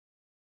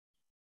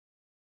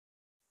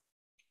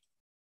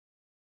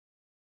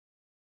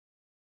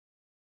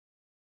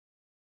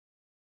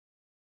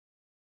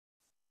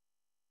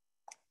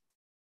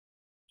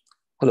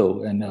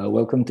Hello, and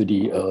welcome to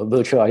the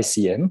virtual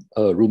ICM,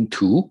 room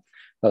 2.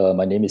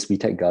 My name is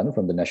Vitek Gan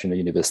from the National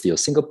University of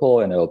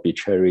Singapore, and I'll be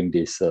chairing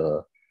this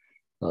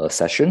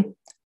session.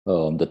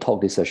 The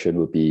talk this session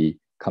will be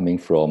coming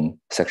from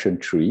section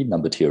 3,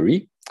 number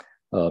theory.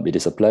 It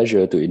is a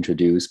pleasure to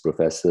introduce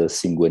Professor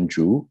Xinwen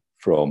Zhu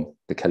from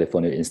the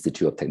California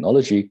Institute of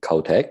Technology,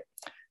 Caltech,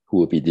 who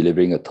will be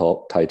delivering a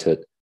talk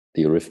titled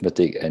The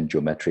Arithmetic and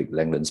Geometric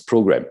Langlands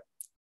Program.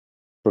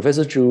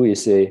 Professor Zhu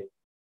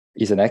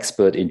is an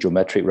expert in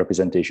geometric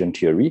representation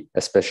theory,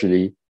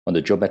 especially on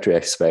the geometric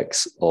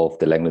aspects of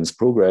the Langlands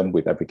program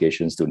with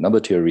applications to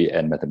number theory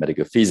and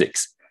mathematical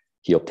physics.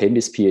 He obtained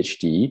his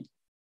PhD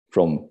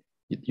from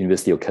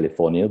University of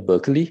California,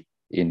 Berkeley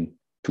in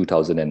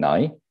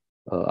 2009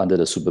 under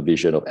the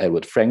supervision of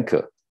Edward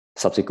Franke.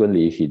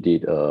 Subsequently, he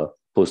did a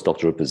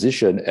postdoctoral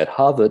position at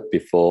Harvard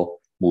before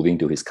moving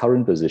to his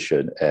current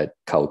position at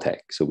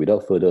Caltech. So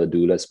without further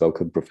ado, let's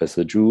welcome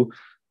Professor Zhu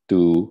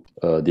to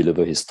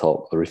deliver his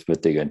talk,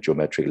 Arithmetic and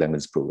Geometric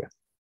Langlands Program.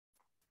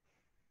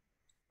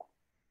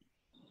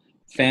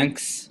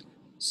 Thanks.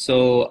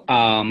 So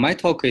my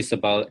talk is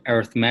about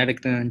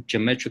Arithmetic and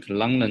Geometric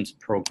Langlands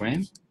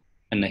Program.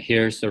 And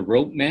here's a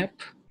roadmap,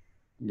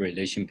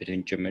 relation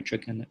between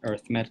geometric and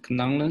arithmetic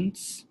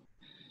Langlands.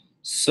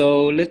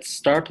 So let's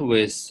start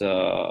with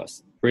a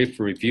brief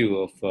review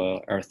of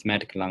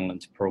Arithmetic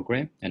Langlands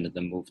Program, and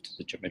then move to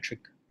the geometric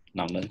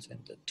Langlands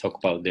and talk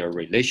about their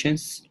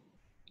relations.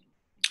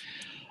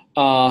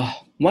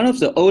 One of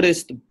the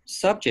oldest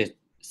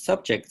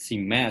subjects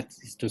in math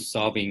is to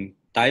solving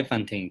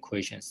Diophantine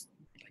equations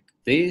like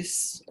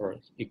this, or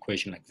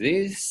equation like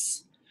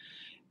this.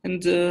 And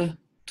to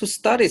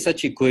study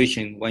such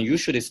equation, one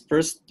usually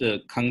first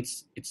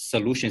counts its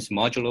solutions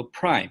modulo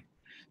prime.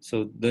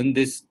 So then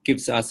this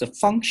gives us a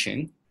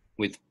function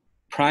with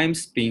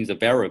primes being the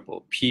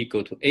variable p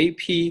equal to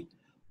ap,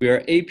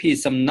 where ap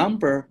is some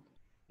number,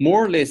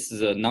 more or less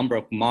the number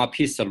of mod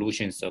p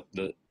solutions of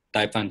the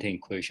Diophantine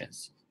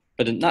equations,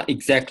 but not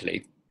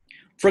exactly.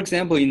 For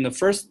example, in the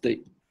first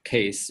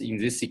case,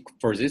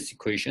 for this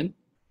equation,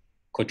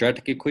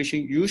 quadratic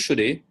equation,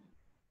 usually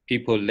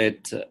people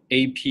let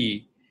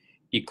AP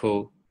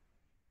equal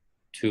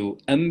to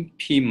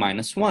MP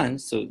minus 1.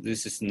 So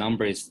this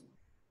number is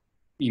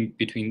in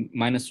between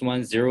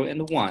 -1, 0,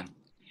 and 1.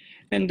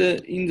 And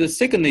in the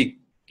second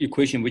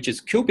equation, which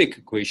is cubic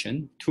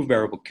equation, two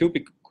variable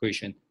cubic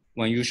equation,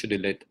 one usually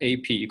let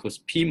AP equals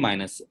P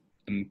minus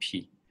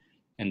MP.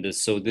 And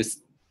so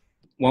this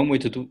one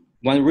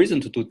reason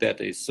to do that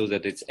is so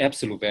that its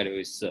absolute value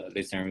is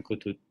less than or equal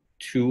to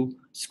 2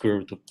 square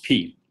root of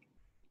P.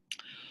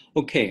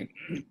 Okay.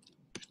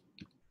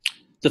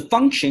 The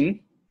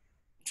function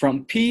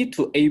from P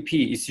to AP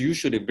is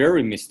usually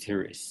very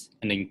mysterious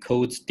and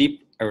encodes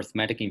deep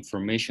arithmetic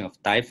information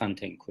of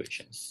Diophantine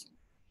equations.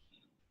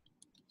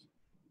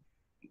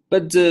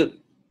 But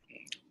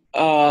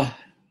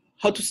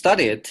how to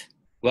study it?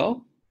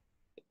 Well,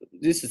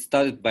 this is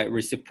studied by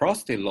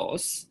reciprocity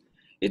laws.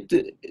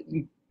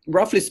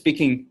 Roughly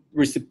speaking,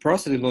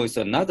 reciprocity law is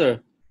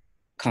another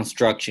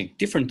construction,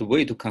 different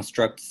way to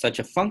construct such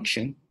a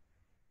function,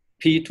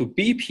 P to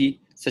BP,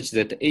 such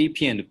that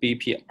AP and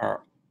BP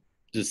are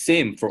the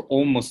same for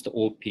almost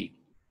all P.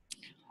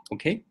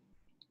 Okay?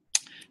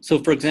 So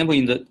for example,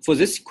 for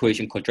this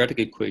equation, quadratic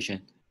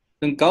equation,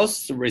 then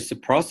Gauss'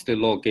 reciprocity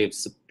law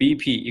gives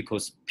BP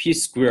equals P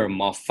squared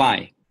mod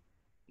phi.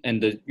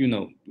 And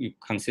you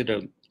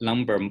consider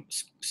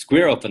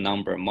square of a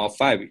number mod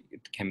 5,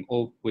 it can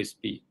always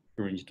be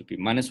arranged to be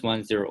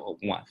 -1, 0, or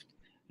 1.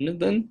 And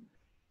then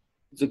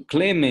the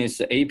claim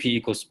is AP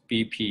equals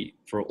BP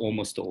for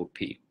almost all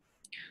P.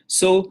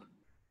 So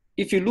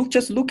if you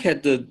just look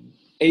at the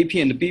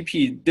AP and the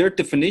BP, their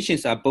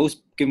definitions are both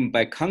given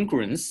by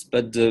congruence,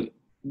 but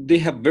they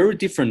have very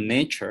different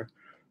nature.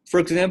 For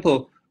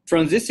example,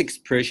 from this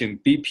expression,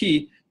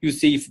 BP, you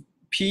see if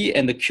P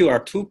and Q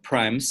are two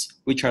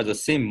primes, which are the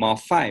same mod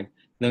 5,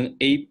 then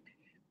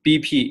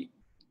BP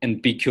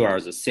and BQ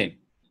are the same.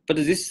 But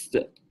this is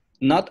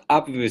not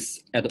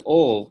obvious at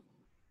all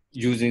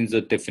using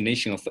the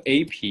definition of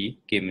AP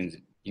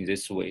given in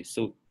this way.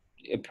 So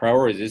a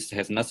priori, this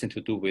has nothing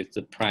to do with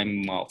the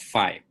prime mod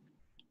 5.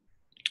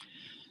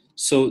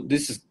 So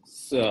this is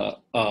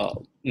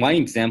one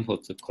example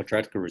of the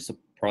quadratic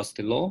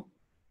reciprocity law.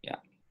 Yeah.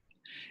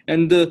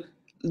 And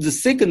the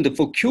second,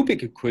 for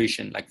cubic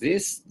equation like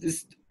this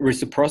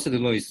reciprocity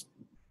law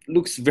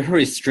looks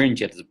very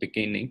strange at the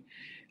beginning.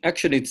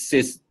 Actually, it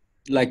says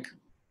like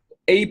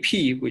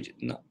AP, which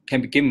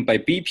can be given by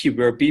BP,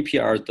 where BP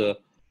are the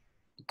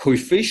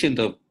coefficient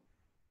of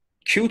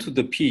Q to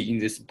the P in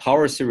this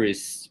power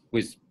series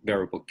with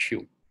variable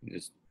Q.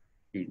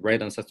 You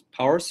write on such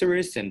power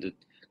series and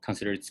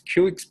consider its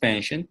Q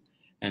expansion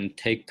and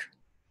take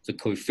the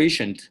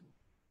coefficient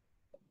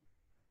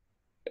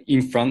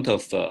in front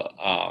of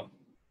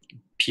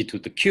P to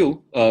the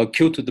Q,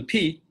 Q to the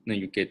P, then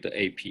you get the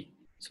AP.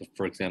 So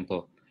for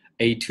example,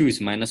 A2 is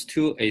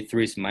 -2,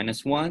 A3 is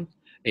 -1,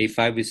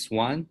 A5 is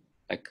 1,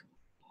 like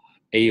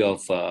A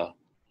of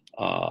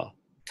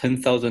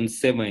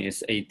 10,007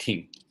 is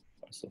 18,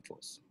 and so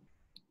forth.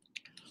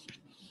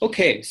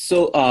 Okay,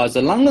 so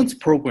the Langlands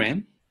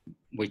program,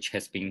 which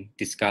has been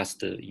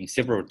discussed in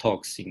several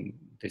talks in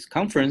this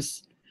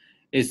conference,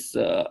 is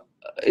a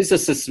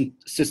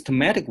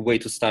systematic way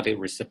to study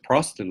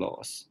reciprocity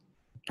laws.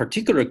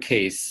 Particular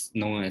case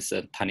known as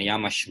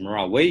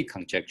Taniyama-Shimura-Wei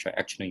conjecture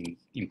actually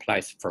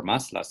implies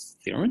Fermat's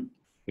theorem,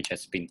 which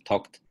has been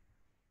talked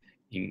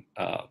in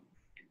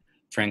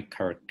Frank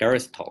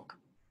Garrett's talk.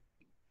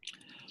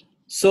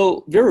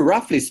 So very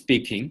roughly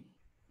speaking,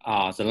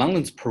 the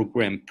Langlands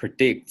program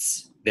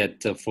predicts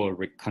that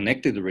for a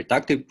connected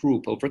reductive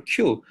group over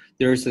Q,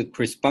 there is a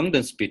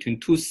correspondence between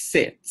two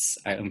sets.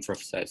 I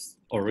emphasize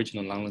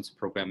original Langlands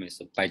program is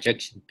a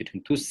bijection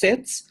between two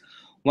sets.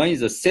 One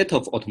is a set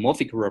of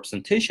automorphic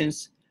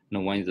representations,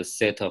 and one is a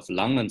set of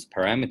Langlands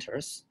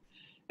parameters.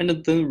 And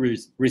then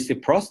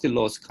reciprocity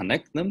laws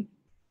connect them.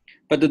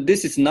 But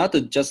this is not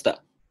just an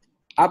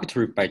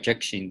arbitrary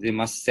bijection. They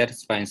must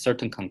satisfy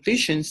certain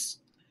conditions.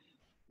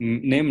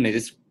 Namely,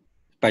 this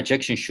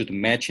bijection should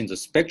match in the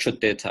spectral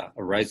data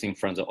arising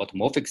from the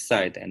automorphic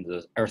side and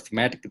the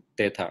arithmetic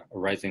data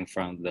arising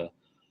from the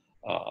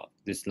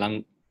this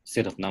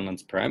set of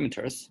Langlands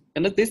parameters.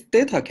 And this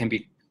data can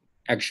be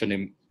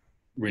actually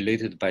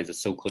related by the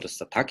so-called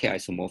Satake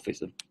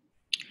isomorphism.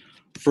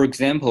 For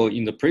example,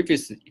 in the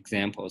previous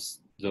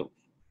examples,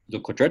 the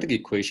quadratic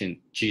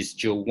equation G is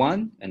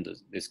GO1 and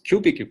this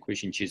cubic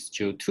equation G is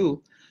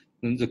GO2,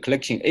 then the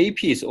collection AP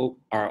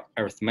are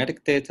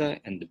arithmetic data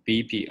and the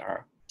BP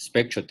are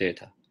spectral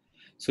data.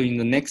 So in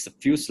the next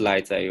few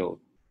slides, I will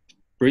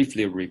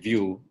briefly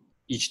review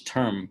each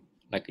term,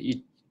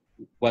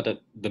 what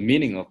the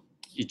meaning of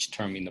each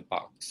term in the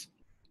box.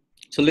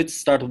 So let's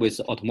start with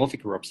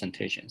automorphic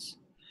representations.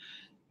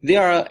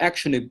 There are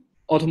actually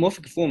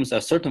automorphic forms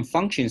are certain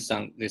functions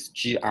on this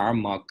GR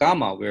mod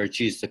gamma, where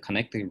G is the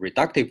connecting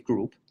reductive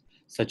group,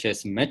 such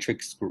as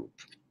matrix group.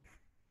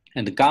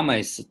 And gamma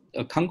is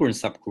a congruent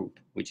subgroup,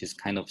 which is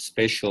kind of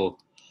special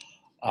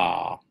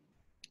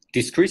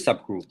discrete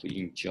subgroup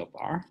in G of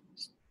R,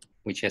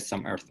 which has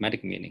some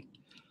arithmetic meaning.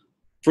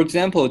 For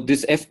example,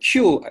 this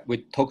FQ we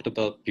talked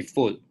about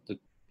before,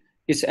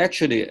 it's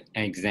actually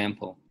an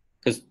example,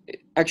 because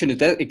actually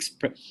that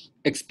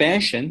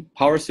expansion,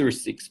 power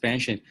series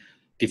expansion,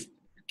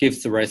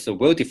 gives rise to a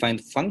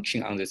well-defined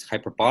function on this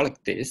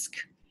hyperbolic disk.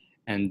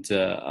 And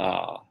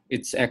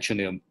it's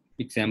actually an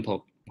example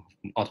of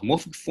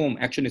automorphic form.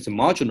 Actually, it's a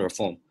modular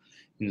form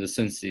in the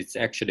sense it's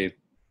actually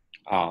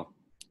a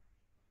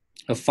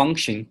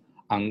function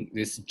on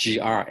this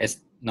GR.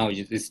 Now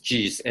this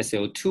G is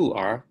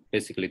SL2R,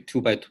 basically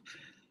 2 by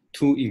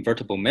 2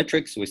 invertible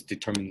matrix with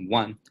determinant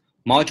 1,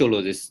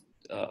 modulo this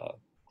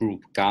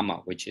group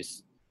gamma, which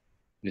is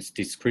this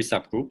discrete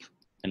subgroup.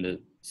 And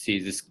see,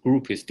 this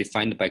group is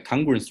defined by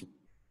congruence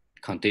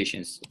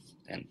conditions,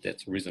 and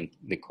that's the reason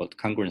they call it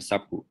congruent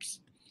subgroups.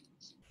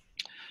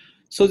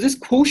 So this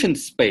quotient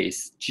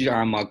space,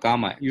 GR mod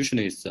gamma,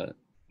 usually is a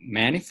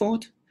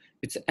manifold.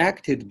 It's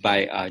acted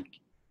by a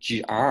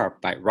GR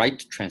by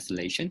right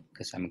translation,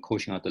 because I'm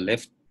quoting out the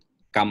left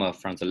gamma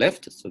from the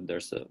left, so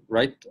there's a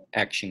right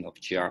action of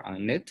GR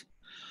on it.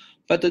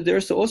 But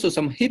there's also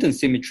some hidden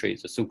symmetry,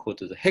 the so-called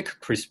the Heck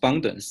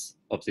correspondence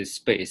of this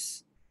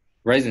space,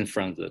 rising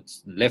from the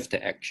left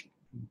action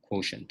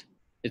quotient.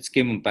 It's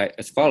given by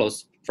as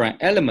follows: for an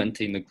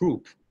element in the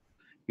group,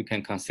 you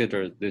can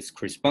consider this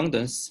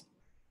correspondence.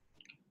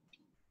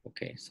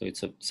 Okay, so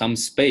it's some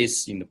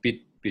space in the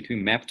bit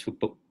between map to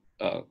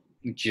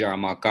GR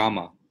mod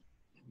gamma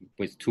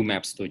with two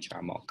maps to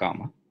GR mod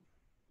gamma.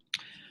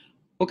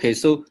 Okay,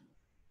 so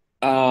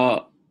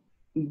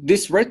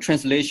this right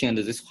translation and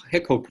this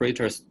Heck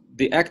operators,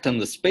 they act on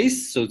the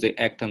space, so they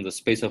act on the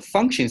space of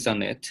functions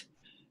on it,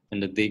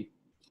 and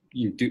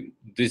you do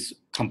this,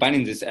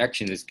 combining this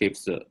action, this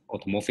gives the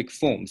automorphic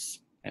forms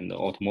and the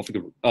automorphic,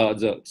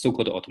 the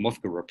so-called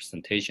automorphic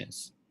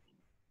representations.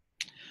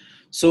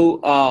 So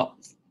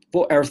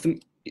for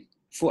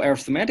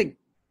arithmetic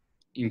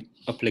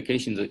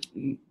application, the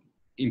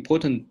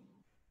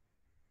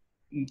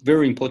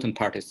very important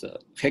part is the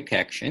Heck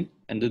action,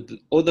 and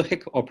all the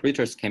Heck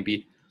operators can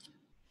be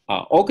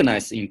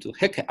organized into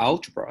Heck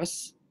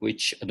algebras,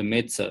 which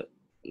admits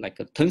like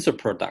a tensor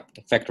product,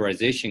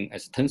 factorization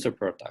as tensor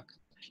product,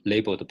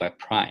 labeled by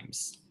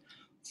primes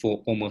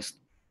for almost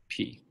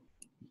P.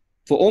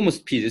 For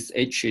almost P, this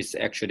H is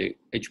actually,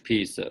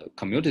 HP is a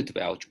commutative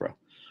algebra.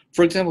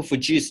 For example, for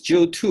G is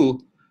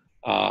GO2,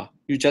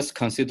 you just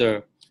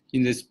consider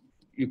in this,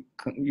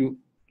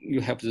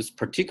 you have this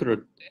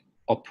particular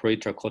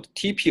operator called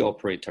TP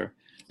operator.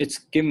 It's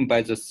given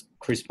by this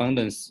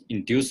correspondence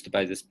induced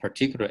by this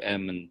particular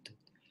element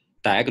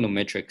diagonal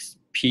matrix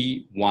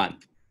P1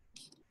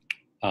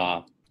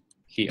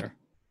 here.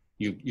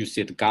 You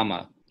see the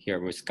gamma here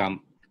with gamma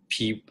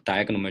P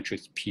diagonal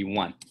matrix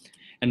P1.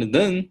 And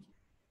then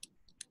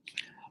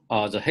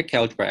the Heck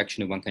algebra,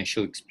 actually one can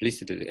show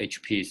explicitly that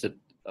HP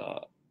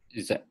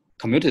is a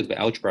commutative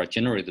algebra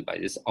generated by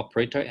this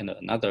operator and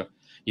another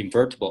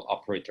invertible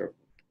operator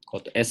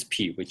called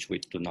SP, which we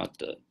do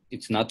not,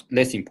 it's not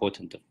less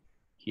important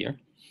here.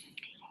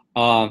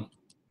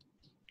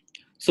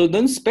 So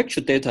then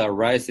spectral data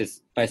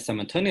arises by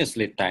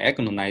simultaneously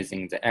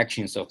diagonalizing the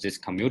actions of these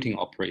commuting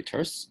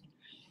operators.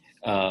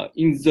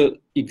 In the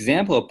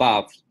example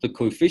above, the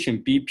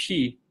coefficient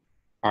BP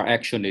are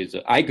actually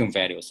the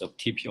eigenvalues of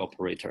TP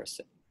operators,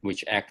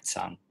 which acts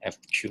on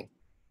FQ.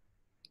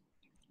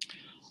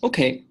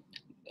 Okay,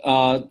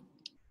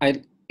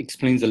 I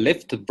explained the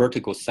left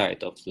vertical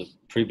side of the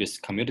previous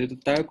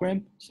commutative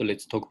diagram. So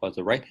let's talk about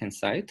the right-hand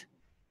side.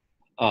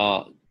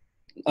 A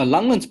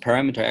Langlands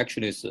parameter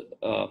actually is,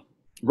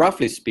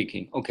 roughly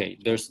speaking, okay,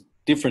 there's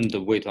different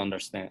way to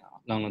understand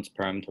Langlands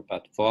parameter,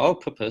 but for our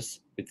purpose,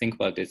 we think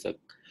about this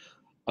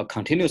a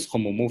continuous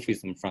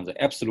homomorphism from the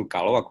absolute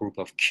Galois group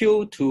of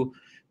Q to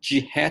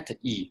G hat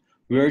E,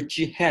 where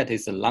G hat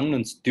is a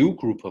Langlands dual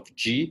group of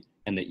G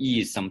and the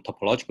E is some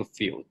topological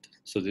field.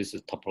 So this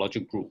is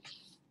topological group.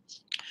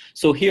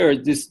 So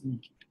here,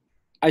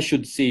 I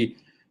should say,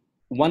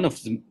 one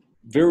of the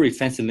very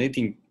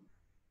fascinating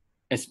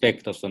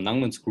aspect of the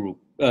Langlands group,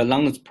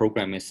 Langlands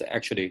program is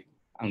actually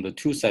on the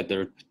two sides,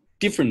 there are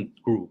different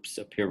groups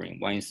appearing.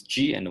 One is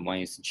G and one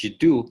is G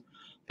dual,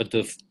 but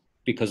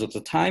because of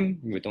the time,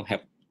 we don't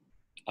have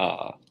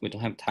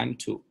time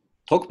to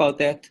talk about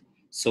that.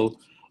 So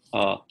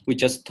we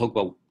just talk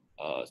about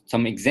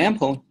some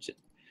example.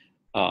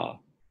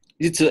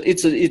 It's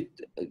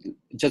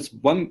just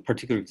one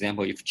particular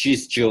example. If G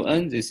is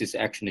GON, this is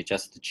actually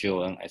just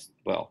GON as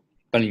well.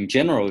 But in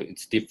general,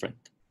 it's different.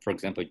 For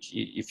example,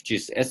 if G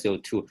is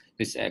SO2,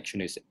 this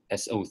actually is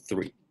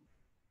SO3.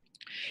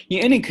 In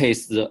any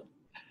case, the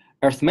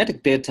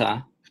arithmetic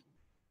data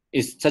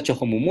is such a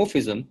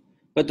homomorphism,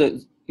 but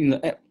in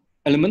the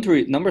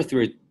elementary number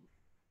theory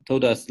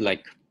told us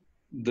like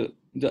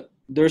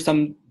there are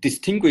some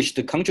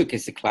distinguished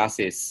conjugacy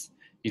classes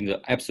in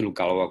the absolute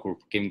Galois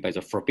group given by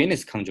the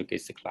Frobenius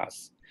conjugacy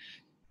class.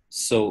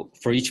 So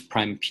for each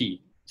prime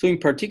P. So in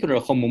particular,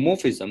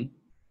 homomorphism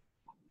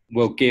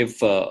will give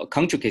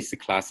conjugacy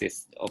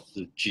classes of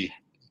the G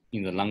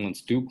in the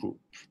Langlands dual group.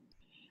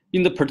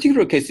 In the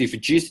particular case, if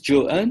G is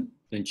GON,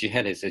 then G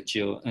hat is a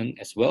GON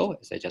as well,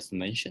 as I just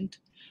mentioned.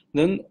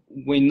 Then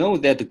we know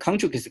that the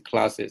conjugacy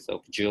classes of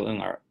GON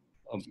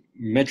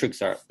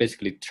metrics are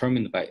basically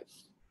determined by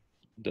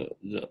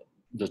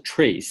the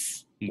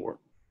trace more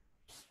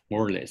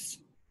or less.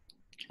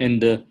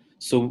 And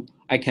so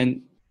I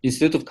can,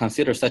 instead of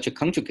consider such a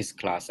conjugacy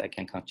class, I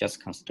can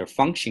just consider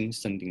function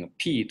sending a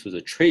P to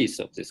the trace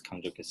of this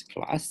conjugacy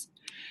class.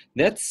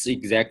 That's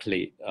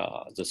exactly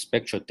the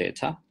spectral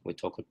data we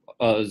talked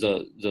about,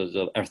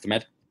 the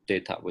arithmetic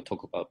data we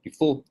talked about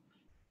before.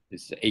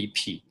 This is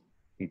AP.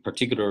 In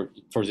particular,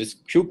 for this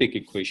cubic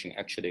equation,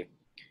 actually,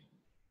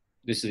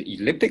 this is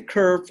elliptic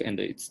curve, and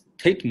its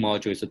Tate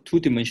module is a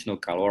two-dimensional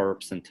Galois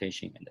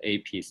representation, and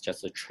AP is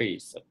just a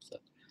trace of the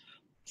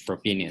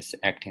Frobenius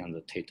acting on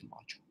the Tate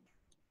module.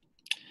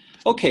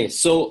 Okay,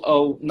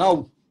 so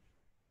now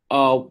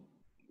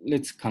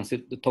let's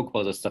talk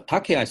about the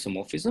Satake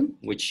isomorphism,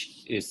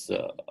 which is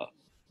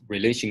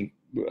relating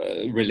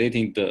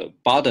the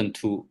bottom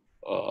to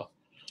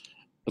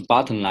the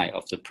bottom line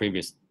of the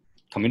previous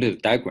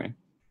commutative diagram.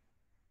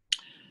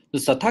 The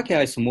Satake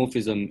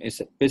isomorphism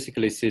is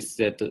basically says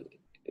that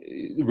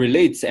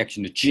relates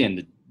actually G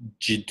and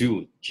G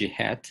dual, G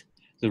hat.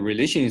 The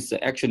relation is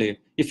actually,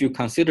 if you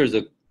consider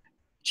the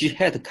G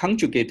hat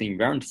conjugating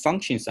invariant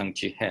functions on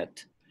G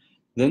hat,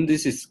 then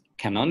this is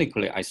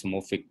canonically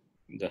isomorphic,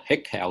 the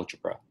Hecke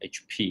algebra,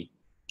 HP,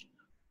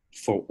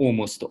 for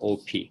almost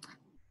all P.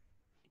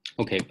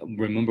 Okay,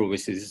 remember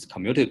this is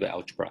commutative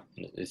algebra,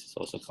 and this is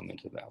also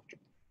commutative algebra.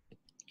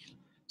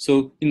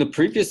 So in the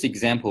previous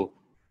example,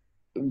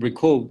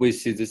 recall we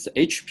see this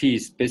HP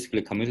is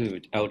basically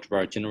commutative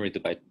algebra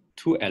generated by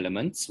two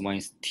elements. One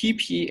is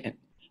TP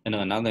and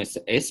another is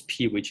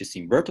SP, which is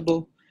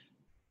invertible.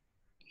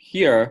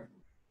 Here,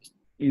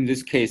 in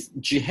this case,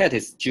 G hat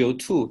is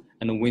GO2,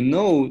 and we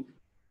know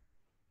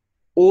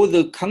all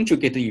the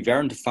conjugated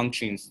invariant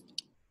functions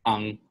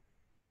on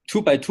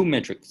 2x2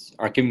 matrix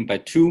are given by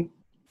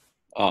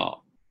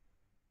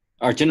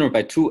are generated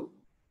by two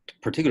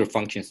particular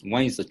functions.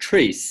 One is a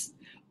trace,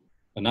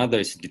 another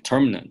is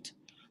determinant.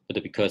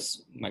 But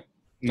because my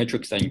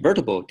matrices are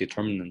invertible,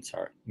 determinants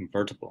are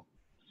invertible.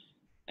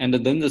 And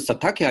then the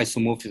Satake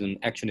isomorphism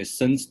actually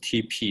sends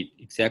TP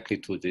exactly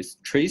to this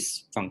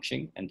trace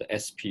function and the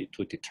SP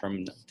to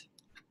determinant.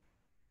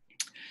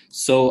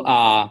 So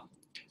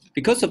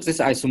because of this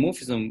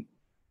isomorphism,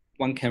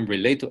 one can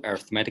relate to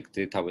arithmetic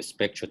data with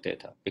spectral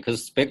data,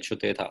 because spectral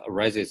data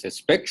arises a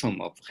spectrum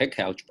of Hecke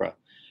algebra,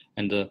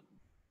 and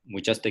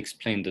we just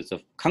explained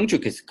the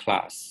conjugate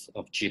class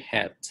of G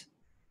hat.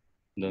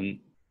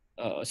 Then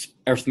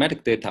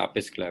arithmetic data are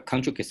basically a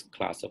conjugate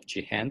class of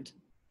G hat,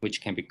 which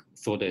can be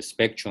thought as a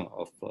spectrum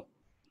of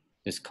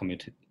this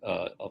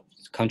of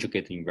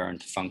conjugate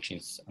invariant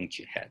functions on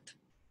G hat.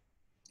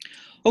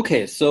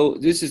 Okay, so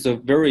this is a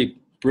very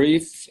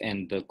brief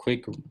and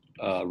quick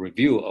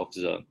review of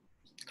the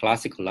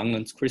classical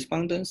Langlands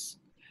correspondence.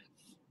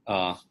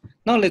 Now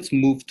let's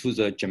move to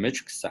the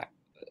geometric side.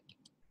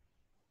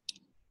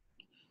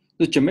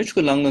 The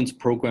geometric Langlands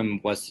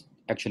program was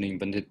actually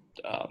invented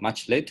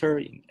much later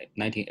in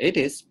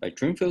 1980s by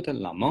Drinfeld and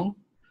Lamont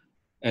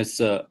as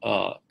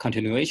a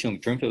continuation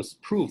of Drinfeld's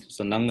proof,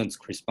 the Langlands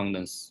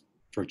correspondence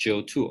for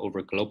GO2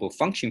 over global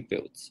function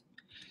fields.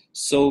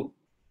 So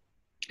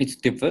its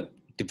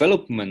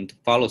development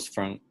follows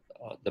from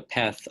the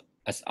path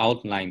as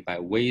outlined by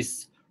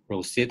Wei's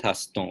Rosetta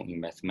Stone in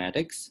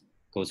mathematics,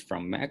 goes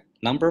from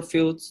number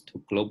fields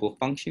to global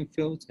function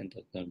fields and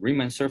the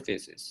Riemann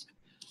surfaces.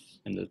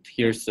 And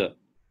here's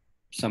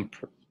some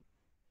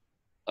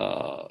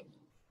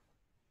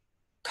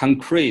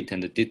concrete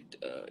and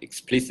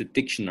explicit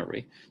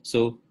dictionary.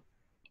 So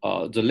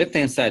the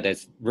left-hand side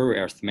is very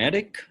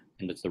arithmetic,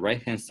 and the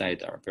right-hand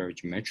side are very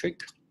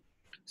geometric.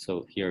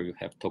 So here you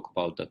have talk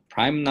about the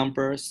prime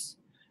numbers,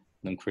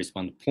 then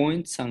correspond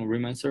points on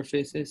Riemann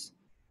surfaces.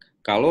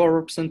 Galois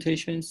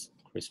representations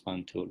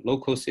correspond to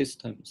local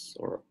systems,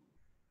 or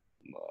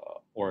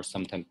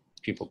sometimes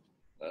people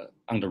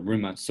under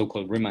Riemann,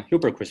 so-called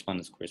Riemann-Hilbert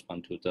correspondence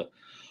correspond to the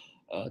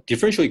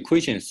differential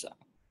equations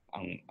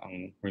on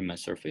Riemann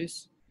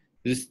surface.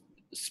 This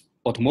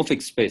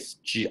automorphic space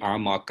GR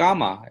mod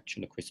gamma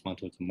actually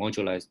corresponds to the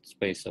moduli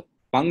space of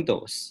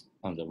bundles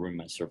on the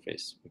Riemann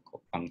surface. We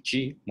call bund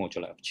G,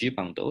 moduli of G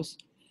bundles.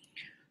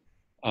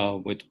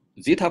 With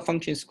zeta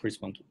functions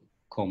correspond to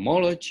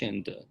cohomology,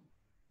 and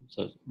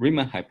the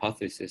Riemann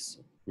hypothesis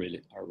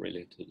are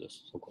related to the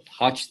so-called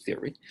Hodge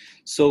theory.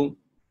 So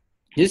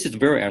this is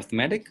very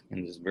arithmetic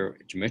and is very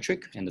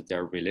geometric, and they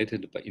are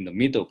related in the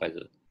middle by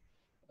the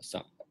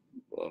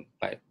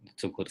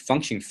so-called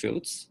function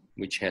fields,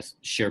 which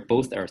share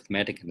both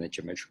arithmetic and the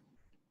geometric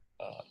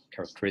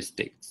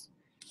characteristics.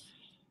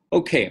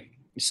 Okay,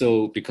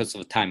 so because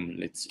of time,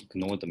 let's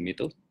ignore the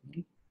middle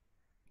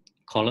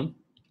column.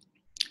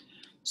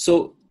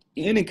 So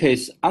in any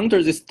case,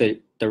 under this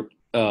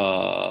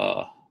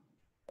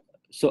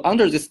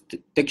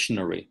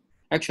dictionary,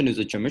 actually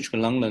the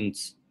geometric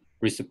Langlands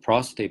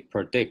reciprocity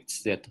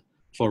predicts that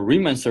for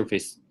Riemann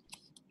surface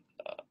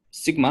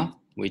sigma,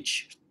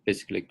 which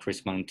basically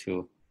correspond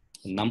to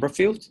the number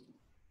field,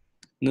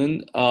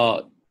 then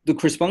the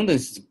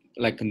correspondence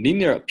like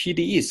linear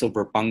PDEs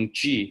over bund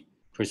G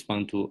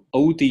correspond to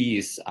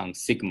ODEs on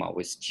sigma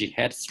with G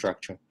hat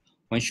structure.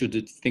 One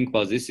should think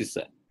about this is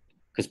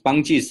because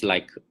bund G is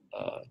like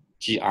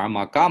GR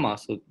mod gamma,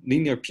 so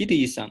linear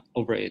PDEs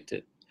over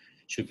it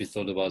should be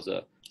thought about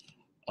the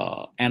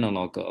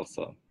analog of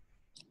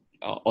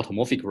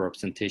automorphic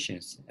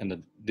representations.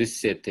 And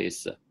this set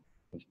is,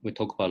 we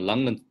talk about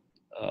Langlands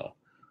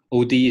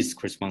ODEs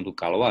correspond to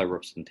Galois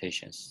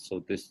representations.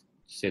 So this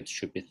set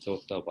should be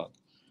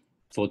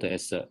thought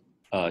as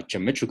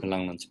geometric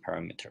Langlands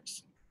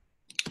parameters.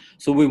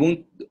 So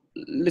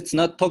let's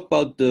not talk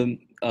about the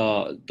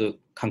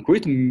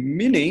concrete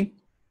meaning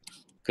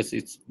because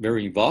it's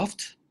very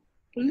involved.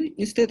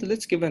 Instead,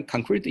 let's give a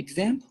concrete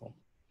example.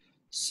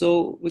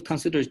 So we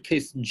consider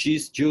case G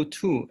is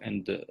GO2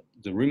 and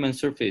the Riemann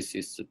surface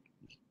is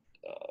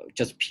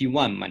just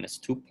P1 minus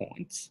 2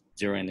 points,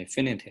 0 and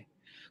infinity.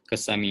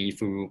 Because I mean,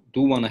 if we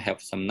do want to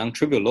have some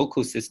non-trivial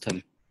local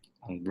system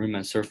on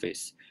Riemann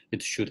surface,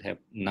 it should have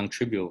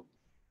non-trivial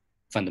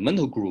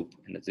fundamental group,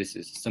 and this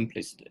is the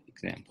simplest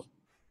example.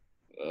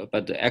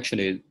 But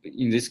actually,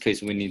 in this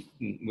case, we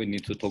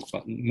need to talk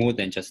about more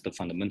than just the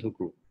fundamental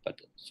group, but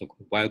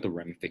so-called wider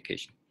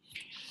ramification.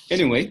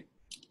 Anyway,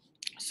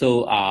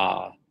 so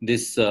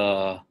this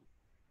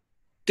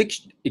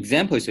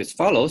example is as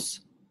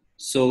follows.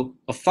 So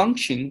a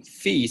function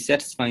phi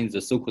satisfying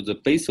the so-called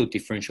basal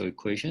differential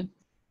equation.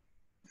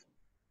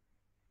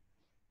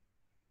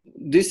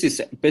 This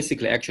is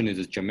basically actually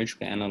the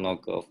geometric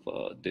analog of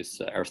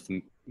this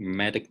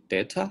arithmetic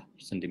data,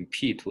 sending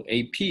P to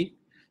AP.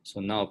 So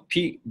now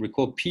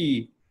recall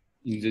P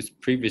in this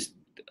previous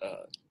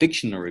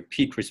dictionary,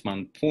 P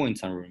corresponds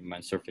points on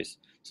Riemann surface.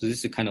 So this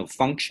is a kind of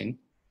function.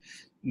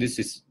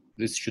 This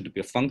should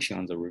be a function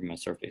on the Riemann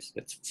surface.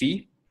 That's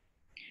phi.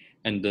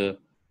 And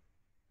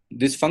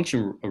this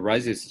function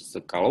arises as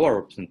a Galois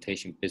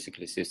representation.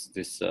 Basically,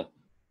 the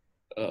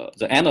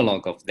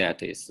analog of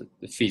that is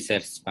the phi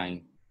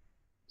satisfying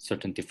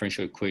certain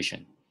differential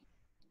equation.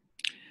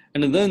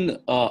 And then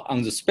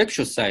on the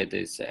spectral side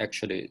is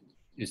actually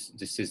this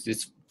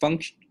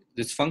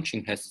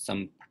function has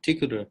some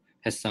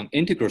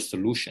integral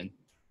solution,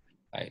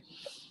 right?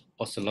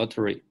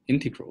 Oscillatory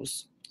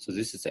integrals. So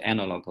this is the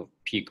analog of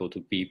P equal to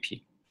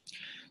BP.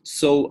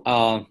 So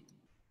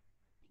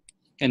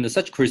and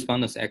such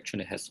correspondence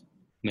actually has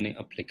many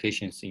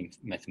applications in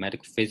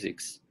mathematical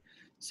physics,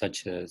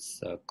 such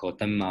as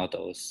Gaussian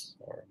models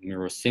or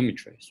mirror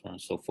symmetry, so on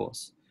and so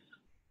forth.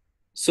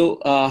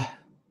 So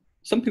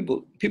some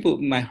people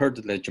might heard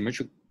that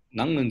geometric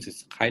Langlands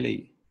is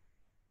highly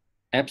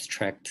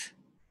abstract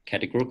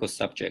categorical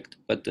subject,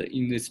 but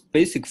in this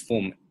basic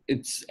form,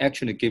 it's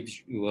actually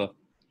gives you a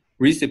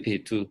recipe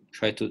to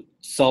try to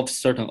solve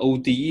certain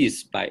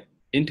ODEs by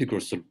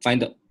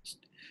find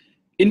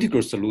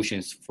integral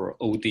solutions for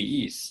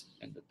ODEs.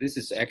 And this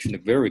is actually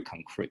very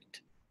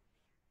concrete.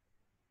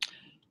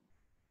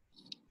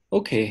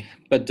 Okay,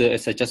 but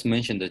as I just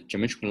mentioned, the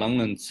geometric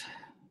Langlands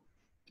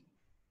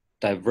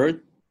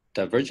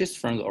diverges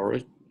from the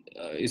origin.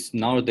 Is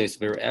nowadays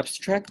very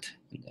abstract,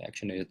 and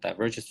actually it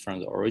diverges from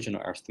the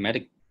original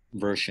arithmetic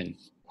version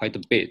quite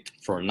a bit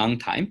for a long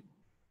time.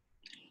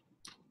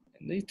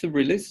 And it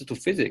relates to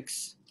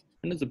physics.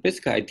 And the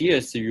basic idea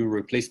is you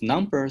replace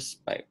numbers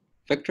by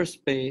vector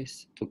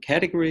space to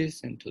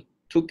categories and to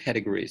two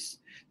categories.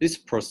 This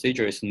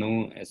procedure is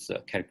known as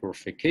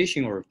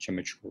categorification or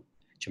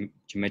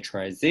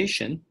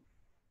geometrization.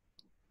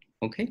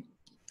 Okay,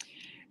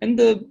 and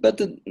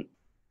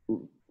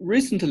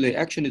recently,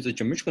 actually, the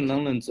geometrical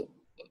Langlands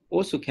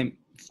also can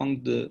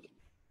found the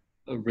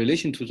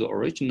relation to the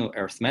original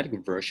arithmetic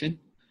version,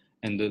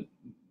 and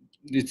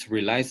it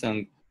relies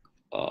on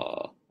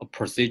a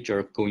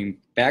procedure going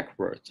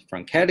backwards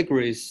from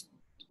categories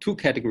to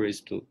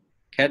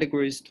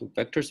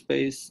vector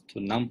space to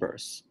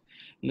numbers.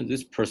 And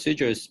this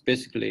procedure is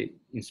basically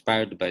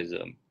inspired by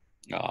the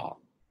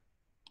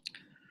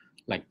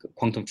like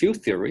quantum field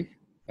theory,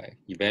 by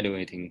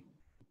evaluating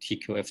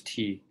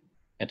TQFT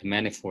at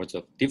manifolds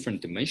of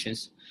different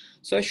dimensions.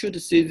 So I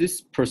should say this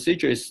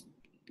procedure is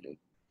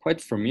quite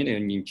familiar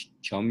in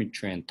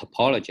geometry and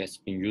topology, has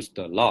been used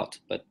a lot,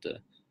 but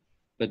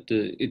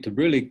it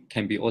really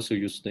can be also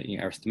used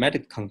in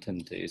arithmetic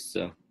content is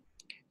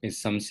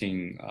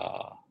something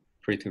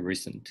pretty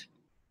recent.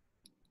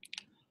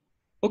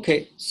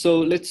 Okay, so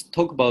let's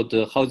talk about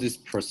how this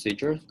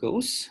procedure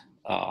goes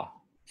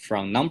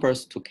from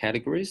numbers to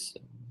categories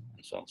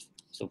and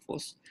so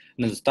forth.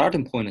 And the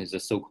starting point is the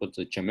so-called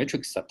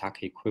geometric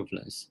Satake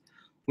equivalence,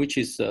 which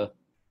is a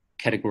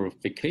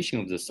categorification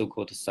of the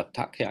so-called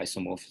Satake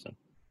isomorphism.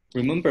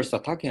 Remember,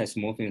 Satake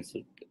isomorphism is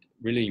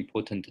really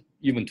important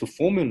even to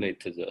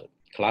formulate the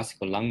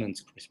classical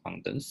Langlands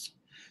correspondence.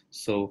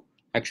 So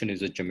actually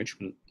the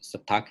geometrical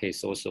Satake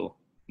is also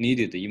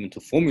needed even to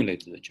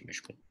formulate the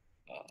geometrical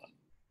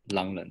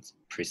Langlands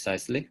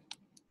precisely.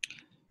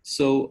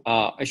 So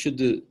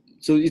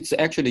so it's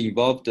actually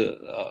involved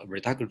a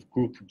reticulative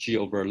group G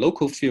over a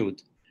local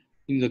field.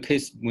 In the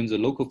case when the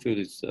local field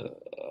is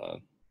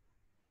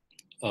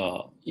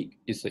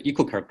an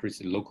equal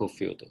characteristic local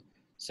field,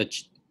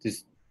 such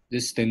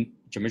this then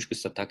geometrical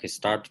Satake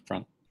start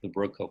from the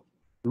work of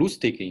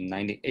Lustig in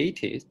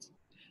 1980s,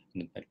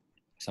 and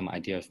some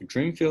idea of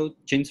dream field,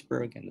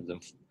 Ginsberg, and then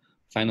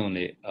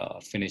finally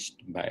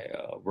finished by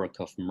work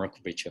of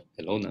Markovich of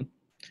Pelonen.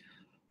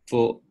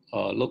 For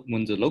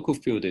when the local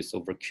field is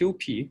over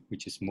QP,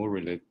 which is more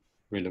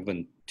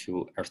relevant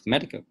to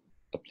arithmetic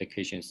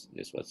applications,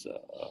 this was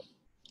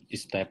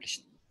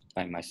established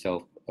by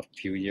myself a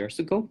few years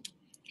ago.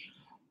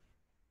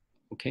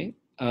 Okay,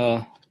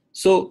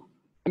 so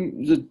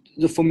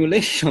the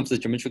formulation of the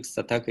geometric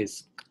Satake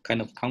is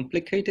kind of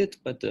complicated,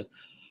 but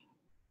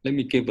let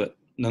me give a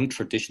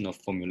non-traditional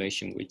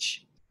formulation,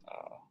 which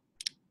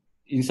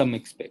in some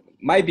aspect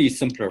might be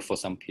simpler for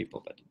some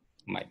people, but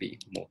might be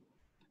more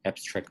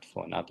abstract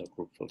for another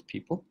group of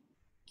people.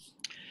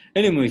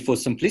 Anyway, for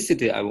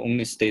simplicity, I will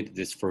only state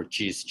this for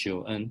G is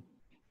GON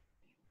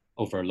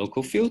over a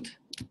local field,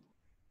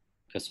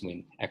 because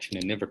we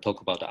actually never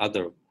talk about the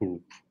other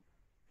group.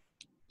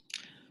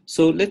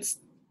 So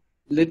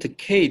let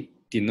K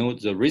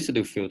denote the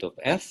residue field of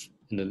F,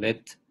 and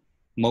let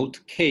mode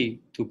K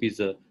to be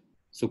the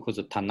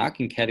so-called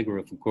Tannakin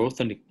category of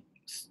growth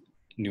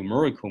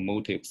numerical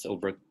motives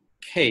over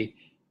K.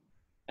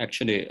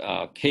 Actually,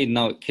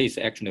 K is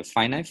actually a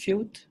finite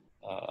field.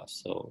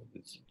 So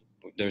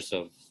there's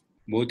a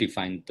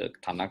well-defined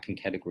Tannakin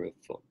category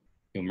for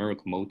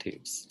numerical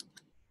motives.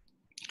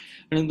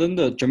 And then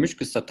the geometric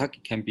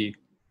Satake can be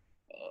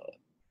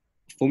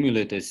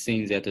formulated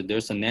saying that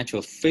there's a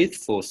natural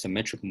faithful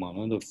symmetric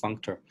monoidal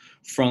functor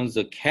from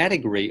the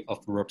category of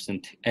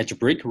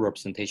algebraic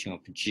representation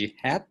of G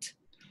hat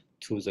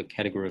to the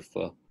category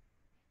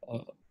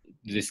of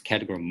this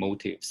category of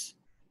motives.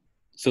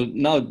 So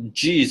now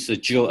G is a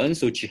GON,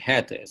 so G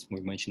hat, as we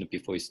mentioned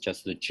before, is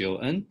just the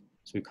GON.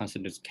 So we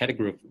consider this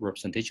category of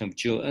representation of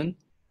GON,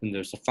 and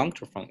there's a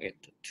functor from it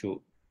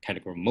to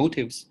category of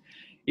motives.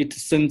 It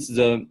sends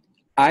the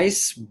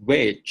ith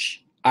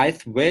wedge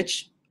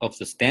of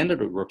the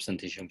standard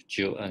representation of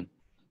GON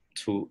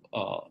to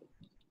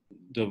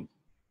the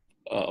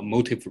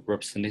motive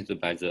represented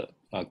by the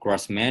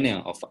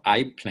Grassmannian of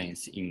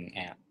I-planes in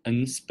an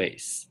N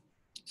space.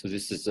 So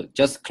this is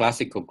just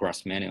classical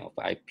Grassmannian of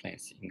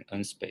I-planes in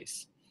N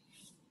space.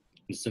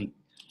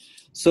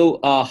 So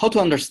how to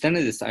understand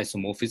this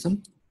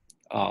isomorphism?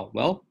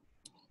 Well,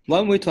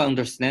 one way to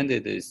understand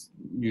it is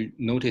you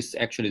notice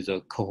actually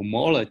the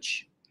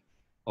cohomology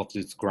of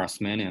this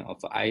Grassmannian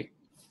of I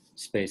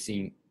space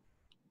in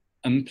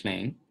N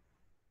plane,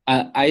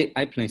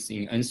 I planes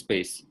in N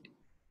space.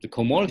 The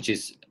cohomology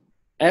is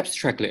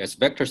abstractly as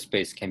vector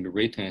space can be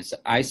written as the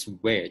ith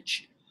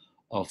wedge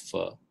of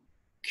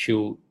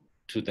Q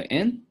to the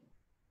N,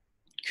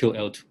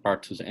 QL to R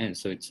to the N.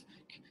 So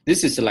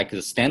this is like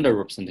the standard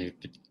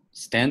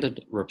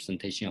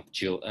representation of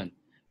GON,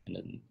 and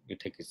then you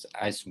take its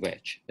ith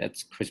wedge.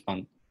 That's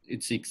correspond.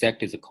 It's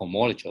exactly the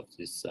cohomology of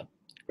this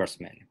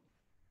Grassmannian.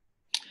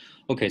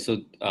 Okay,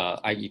 so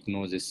I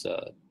ignore this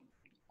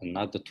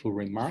another two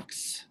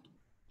remarks.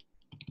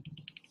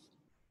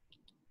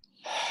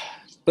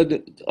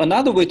 But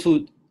another way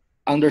to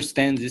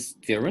understand this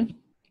theorem,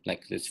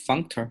 like this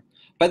functor.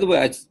 By the way,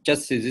 I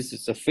just say this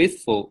is a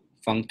faithful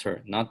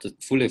functor, not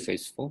fully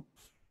faithful,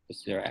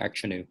 because there are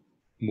actually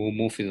more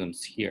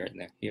morphisms here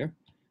than here.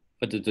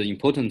 But the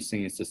important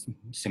thing is the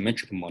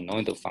symmetric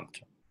monoidal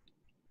functor.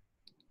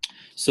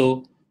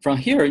 So from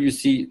here, you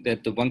see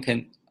that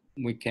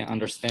we can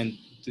understand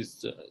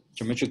this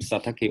geometric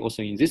Satake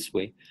also in this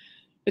way.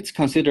 Let's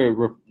consider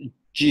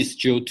G is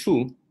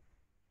GO2.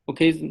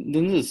 Okay,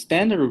 then the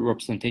standard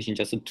representation,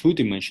 just a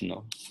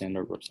two-dimensional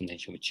standard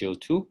representation with GO2,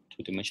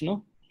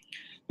 two-dimensional.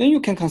 Then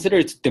you can consider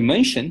its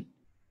dimension,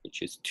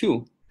 which is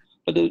 2.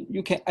 But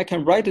I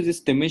can write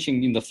this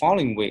dimension in the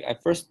following way. I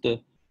first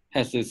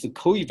has this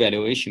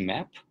co-evaluation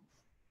map.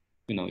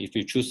 You know, if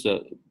you choose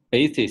the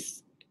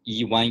basis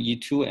E1,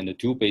 E2, and the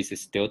dual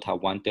basis delta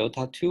 1,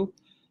 delta 2,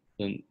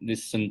 then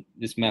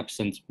this map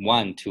sends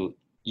 1 to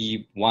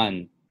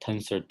E1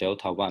 tensor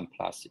delta 1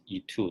 plus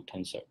E2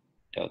 tensor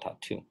delta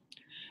 2.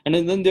 And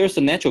then there's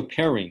a natural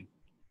pairing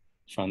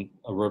from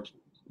a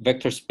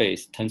vector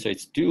space tensor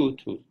its dual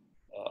to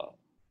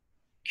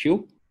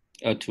Q,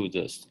 to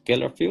the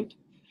scalar field.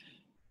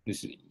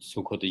 This is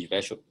so-called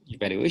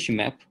evaluation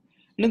map.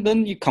 And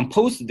then you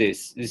compose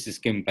this. This is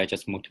given by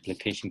just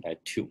multiplication by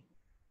 2.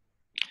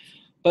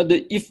 But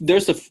if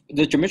there's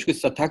the geometric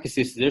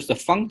Satakis, there's a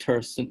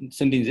functor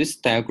sending this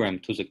diagram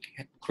to the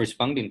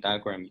corresponding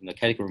diagram in the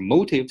category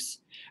motives,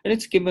 and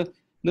it's given,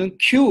 then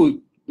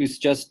Q is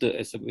just,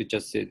 as we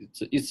just said,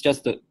 it's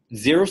just a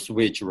zero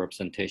switch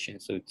representation.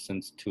 So it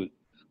sends to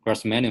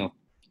Grassmann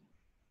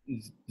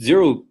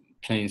zero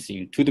planes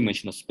in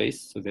two-dimensional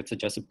space. So that's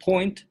just a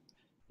point.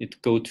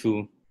 It go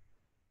to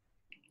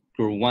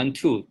grow 1,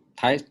 2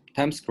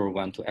 times grow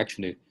 1 to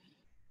actually,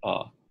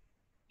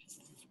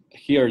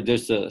 here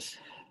there's a,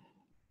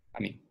 I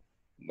mean,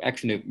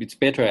 actually it's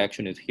better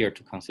actually here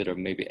to consider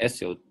maybe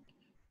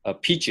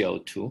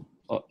PGL2,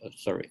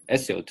 sorry,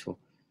 SL2.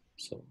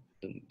 So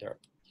then they're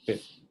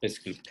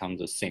basically become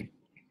the same.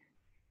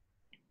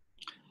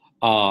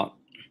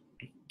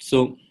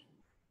 So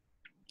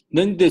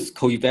then this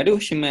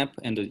co-evaluation map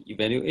and the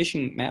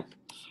evaluation map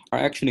are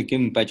actually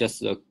given by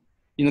just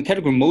in the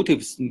category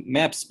motives,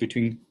 maps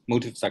between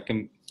motives are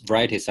given,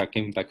 varieties are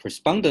given by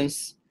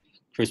correspondences,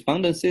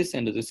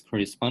 and these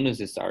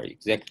correspondences are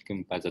exactly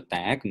given by the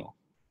diagonal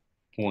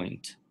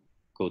point.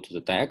 Go to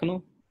the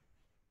diagonal,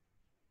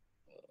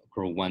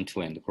 grow 1,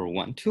 2, and grow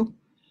 1, 2.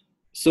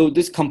 So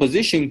this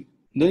composition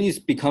then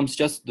it becomes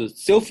just the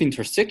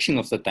self-intersection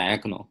of the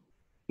diagonal,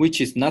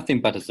 which is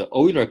nothing but the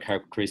Euler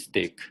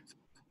characteristic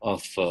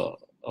of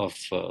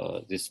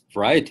this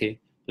variety.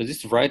 So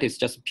this variety is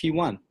just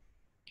P1.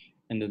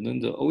 And then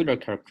the Euler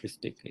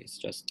characteristic is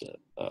just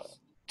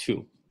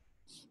 2.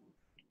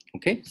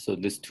 Okay, so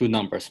these two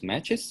numbers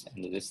matches,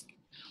 and this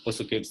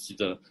also gives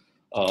the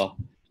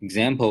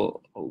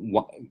example,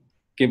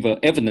 give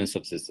evidence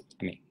of this,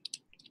 I mean,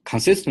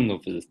 consistent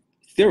of the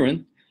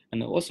theorem,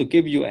 and also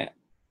give you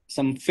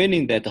some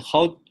feeling that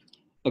how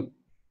a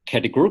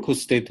categorical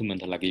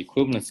statement like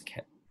equivalence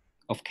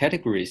of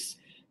categories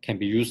can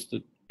be used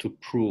to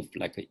prove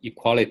like an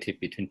equality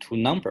between two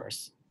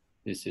numbers.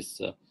 This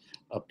is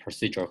a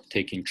procedure of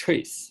taking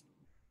trace.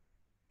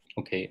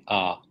 Okay,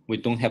 we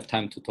don't have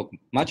time to talk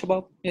much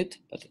about it,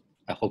 but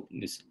I hope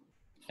this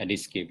at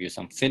least give you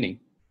some feeling.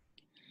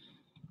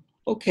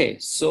 Okay,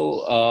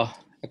 so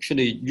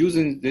actually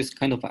using this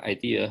kind of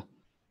idea,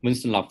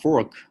 Winston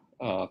Laforgue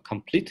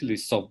completely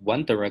solved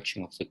one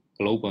direction of the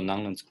global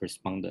Langlands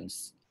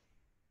correspondence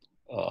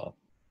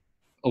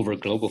over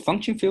global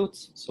function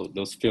fields. So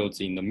those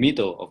fields in the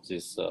middle of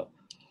this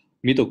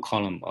middle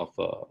column of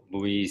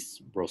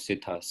Louis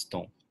Rosetta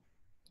Stone.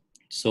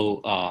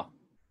 So,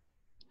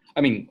 I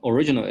mean,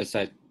 original, as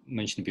I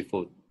mentioned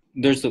before,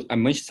 I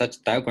mentioned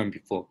such diagram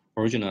before.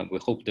 Original, we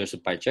hope there's a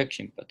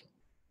bijection, but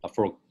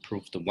Laforgue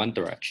proved one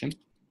direction.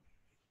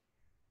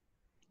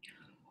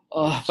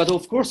 But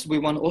of course, we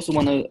also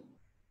want to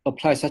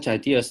apply such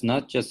ideas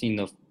not just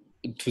in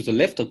to the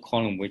left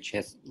column, which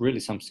has really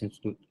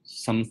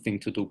something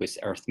to do with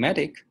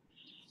arithmetic,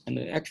 and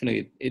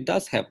actually it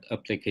does have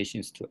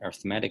applications to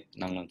arithmetic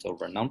Langlands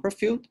over number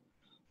field.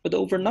 But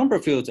over number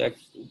fields,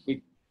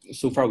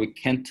 so far we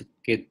can't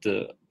get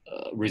the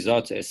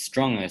results as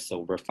strong as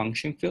over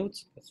function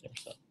fields. There's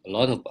a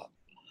lot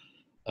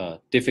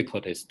of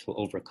difficulties to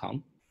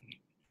overcome,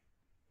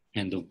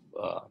 and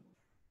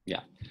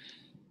yeah.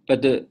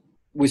 But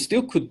we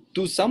still could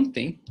do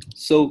something.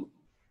 So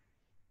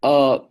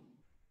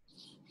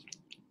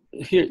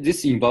here,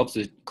 this involves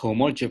the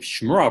cohomology of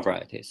Shimura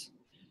varieties.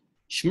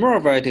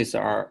 Shimura varieties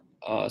are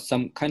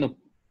some kind of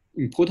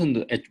important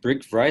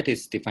algebraic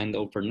varieties defined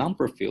over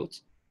number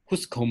fields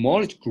whose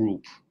cohomology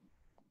group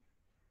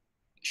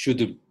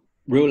should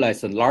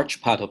realize a large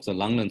part of the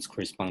Langlands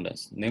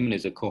correspondence. Namely,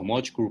 the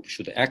cohomology group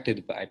should be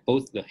acted by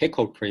both the Hecke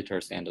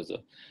operators and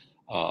the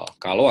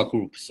Galois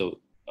group. So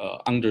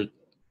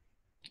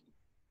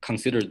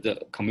consider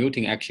the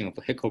commuting action of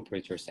the Hecke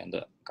operators and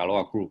the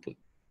Galois group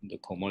the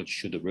cohomology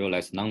should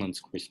realize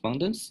Langlands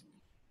correspondence.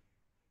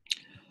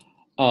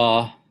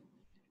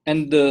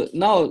 And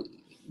now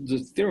the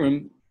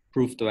theorem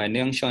proved by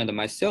Liangxiao and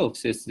myself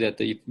says that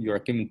if you are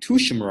given two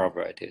Shimura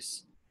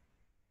varieties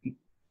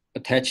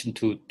attached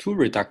to two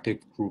reductive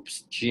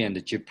groups G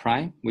and G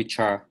prime, which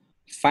are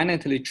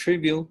finitely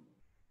trivial,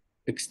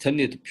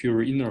 extended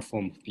pure inner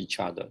form of each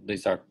other.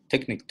 These are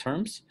technical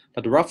terms,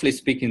 but roughly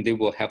speaking, they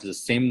will have the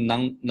same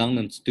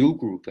Langlands dual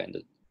group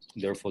and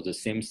therefore the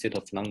same set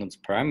of Langlands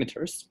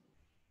parameters.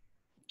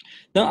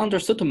 Then under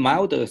certain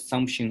mild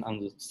assumption on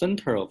the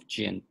center of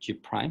G and G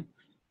prime,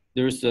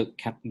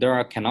 there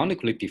are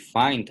canonically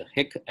defined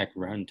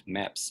Hecke-equivalent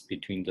maps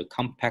between the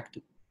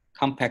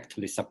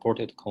compactly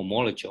supported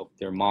cohomology of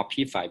their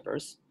MAR-P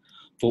fibers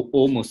for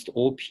almost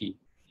all P,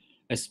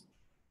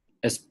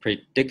 as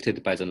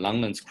predicted by the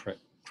Langlands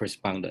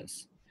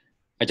correspondence.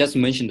 I just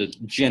mentioned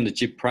that G and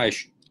G prime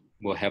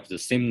will have the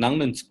same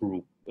Langlands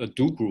group,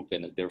 dual group,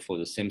 and therefore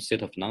the same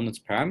set of Langlands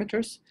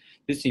parameters.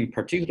 This in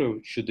particular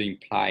should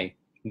imply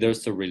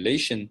there's a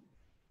relation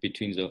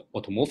between the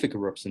automorphic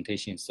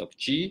representations of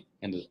G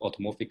and the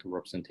automorphic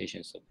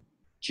representations of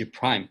G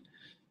prime.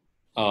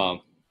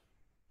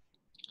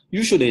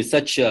 Usually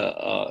such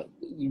a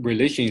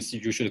relation is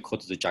usually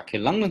called the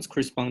Jacquet-Langlands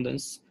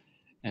correspondence,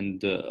 and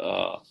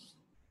the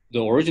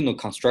original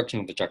construction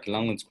of the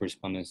Jacquet-Langlands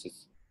correspondence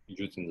is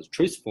using the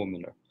trace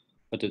formula,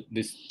 but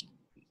this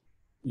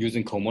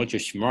using cohomology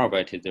Shimura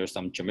variety, there's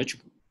some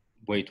geometric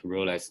way to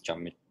realize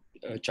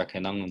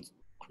Jacquet-Langlands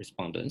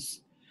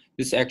correspondence.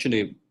 This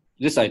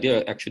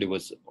idea actually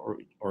was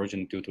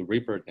originally due to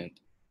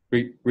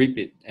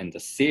Ribet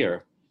and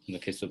Sayre in the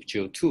case of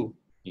GO2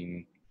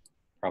 in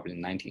probably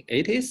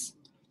 1980s.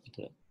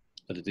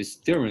 But this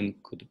theorem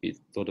could be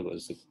thought of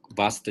as a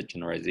vast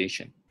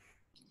generalization.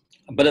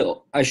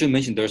 But I should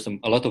mention there's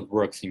a lot of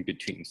works in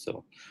between,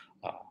 so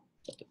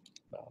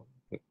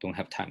we don't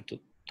have time to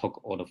talk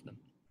all of them.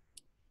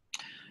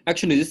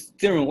 Actually, this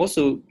theorem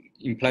also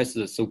implies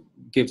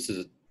gives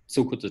the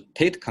so-called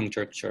Tate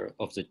conjecture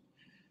of the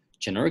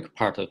generic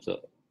part of the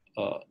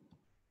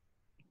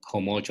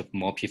cohomology of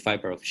MAR-P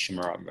fiber of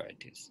Shimura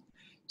varieties.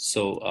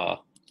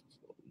 So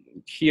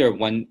here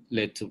one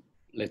let's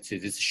say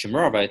this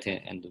Shimura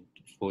variety, and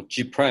for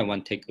G prime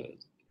one take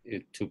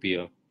it to be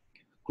a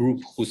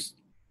group whose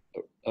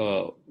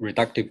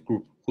reductive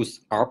group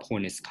whose R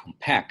point is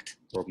compact,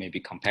 or maybe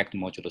compact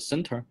modular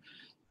center.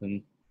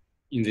 Then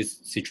in this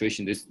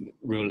situation, this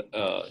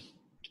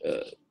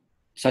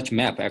such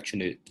map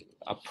actually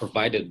are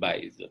provided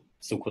by the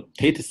so-called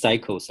Tate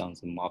cycles on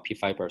the MAR-P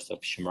fibers of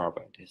Shimura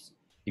varieties.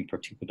 In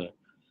particular,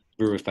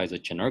 verify the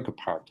generic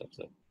part of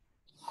the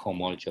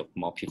cohomology of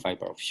MAR-P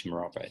fiber of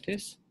Shimura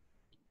varieties.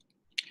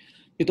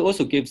 It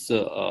also gives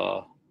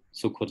the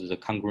so-called the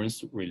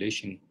congruence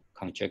relation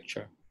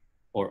conjecture,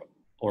 or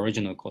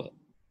original called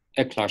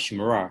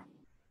Eklar-Shimura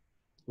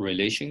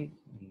relation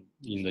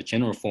in the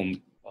general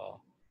form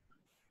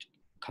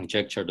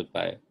conjectured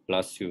by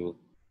Blasio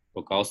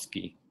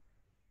Rogowski.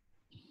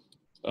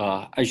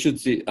 I should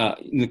say,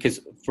 in the case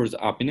for the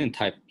Arpinian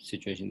type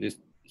situation,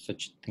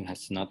 such thing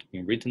has not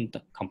been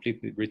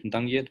completely written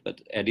down yet,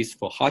 but at least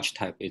for Hodge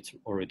type, it's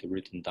already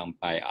written down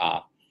by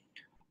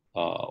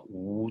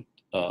Wu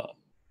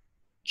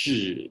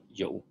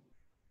Zhiyou.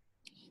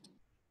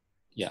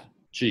 Yeah,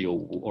 Zhiyou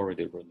Wu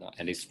already wrote down,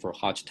 at least for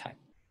Hodge type.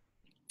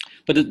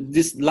 But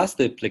this last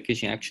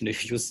application actually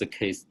uses the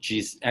case G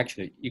is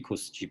actually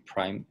equals G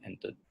prime, and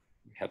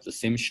we have the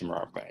same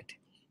Shimura variety.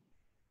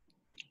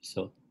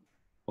 So,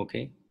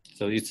 okay,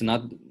 so it's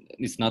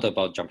not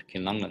about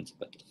Jacquet-Langlands,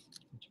 but it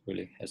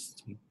really has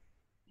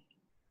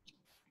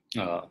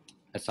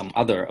some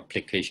other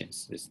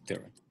applications. This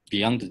theorem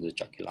beyond the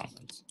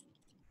Jacquet-Langlands.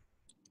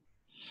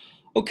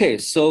 Okay,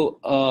 so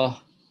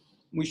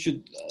we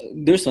should.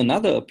 There's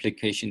another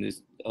application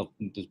of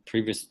the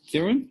previous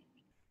theorem,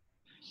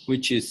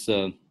 which is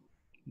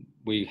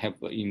we have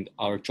in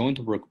our joint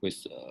work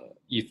with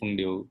Yifeng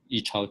Liu,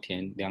 Yi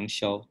Chaotian, Liang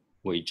Xiao,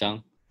 Wei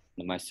Zhang,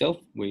 and myself.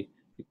 We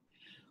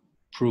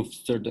prove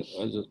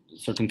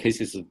certain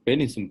cases of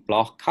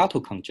Beilinson-Bloch-Kato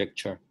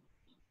conjecture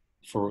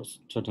for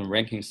certain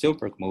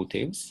Rankin-Selberg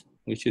motives,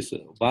 which is a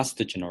vast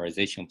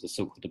generalization of the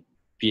so-called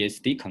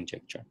BSD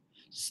conjecture.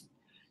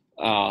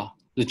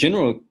 The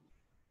general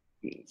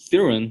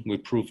theorem we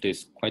proved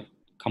is quite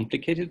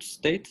complicated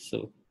state,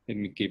 so let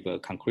me give a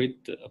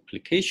concrete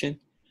application.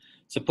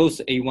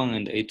 Suppose A1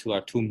 and A2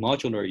 are two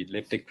modular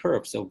elliptic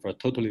curves over a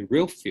totally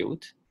real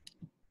field,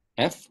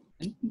 F,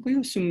 and we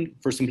assume,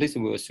 for simplicity,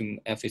 we'll assume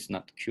F is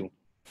not Q.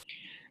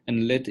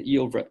 And let E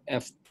over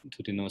F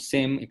to denote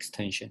same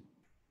extension.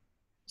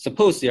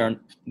 Suppose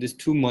these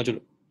two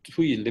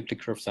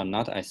elliptic curves are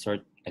not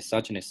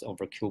isogenous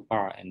over Q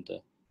bar and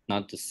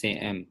not the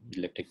same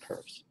elliptic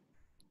curves.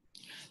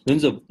 Then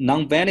the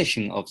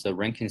non-vanishing of the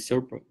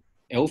Rankin-Selberg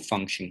L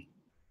function.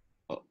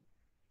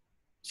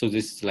 So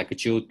this is like a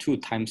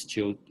GO2 times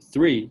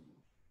GO3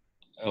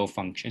 L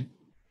function.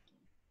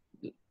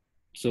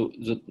 So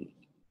the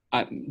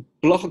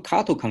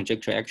Bloch-Kato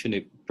conjecture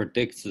actually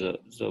predicts the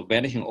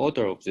vanishing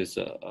order of this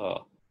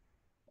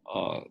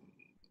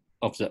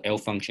of the L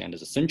function and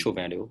the central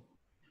value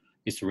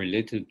is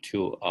related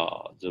to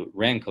the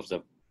rank of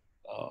the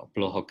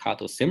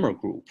Bloch-Kato Semmer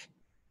group.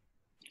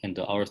 And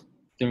our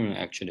theorem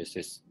actually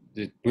says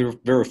that we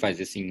verify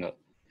this in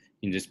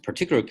this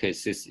particular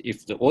case is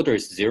if the order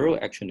is 0,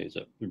 actually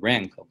the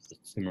rank of the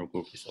Semmer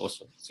group is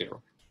also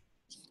 0.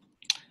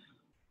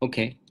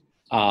 Okay,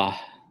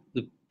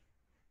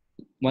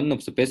 one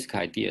of the basic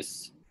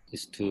ideas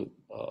is to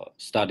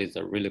study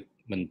the relevant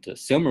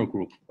Semmer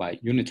group by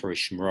unitary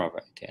Shimura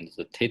variety and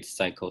the Tate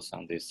cycles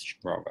on these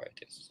Shimura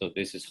varieties. So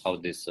this is how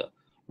this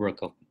work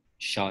of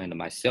Xiao and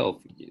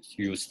myself is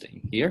used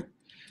in here.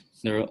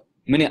 There are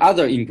many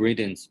other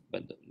ingredients,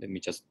 but let me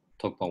just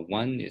talk about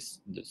one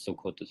is the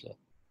so-called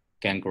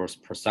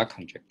Gann-Gross-Prasad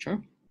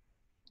conjecture.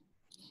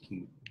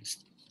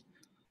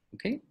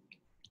 Okay.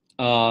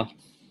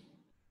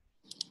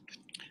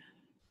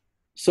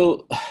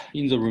 So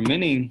in the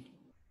remaining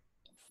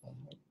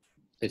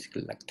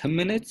basically like 10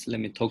 minutes, let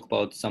me talk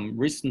about some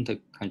recent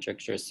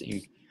conjectures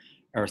in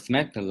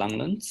arithmetic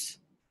Langlands.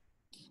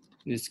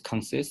 This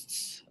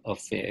consists of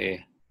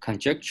a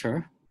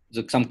conjecture,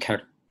 some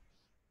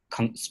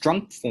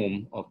strong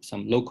form of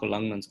some local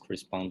Langlands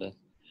correspondence,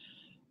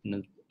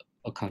 and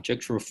a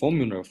conjectural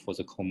formula for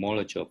the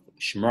cohomology of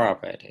Shimura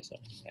varieties,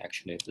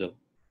 actually the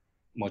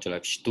moduli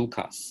of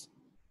Stukas.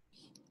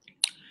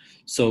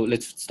 So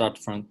let's start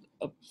from,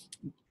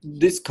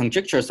 these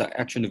conjectures are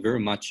actually very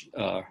much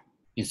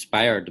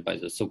inspired by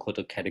the so-called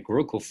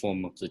categorical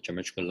form of the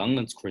geometrical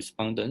Langlands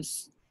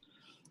correspondence,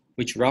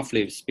 which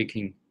roughly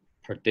speaking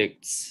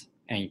predicts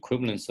an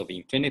equivalence of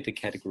infinity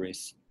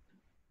categories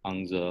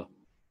on the,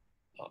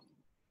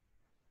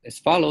 as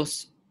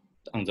follows.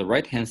 On the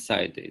right-hand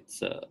side,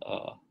 it's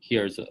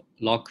here's a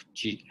log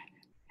G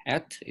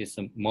hat is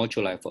a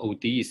moduli of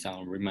ODs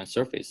on Riemann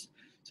surface.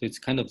 So it's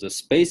kind of the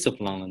space of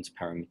Langlands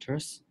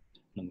parameters,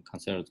 and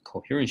consider the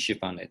coherent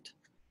shift on it.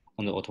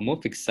 On the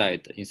automorphic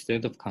side,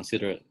 instead of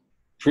consider,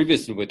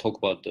 previously we talked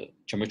about the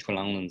geometrical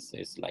Langlands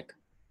is like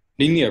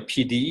linear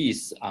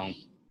PDEs on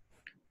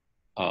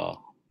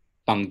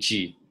Bang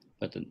G,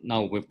 but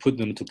now we put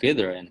them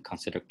together and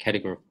consider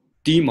category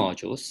D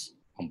modules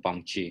on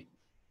Bang G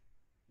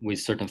with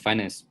certain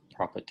finite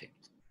property.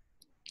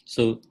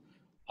 So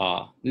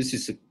this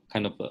is a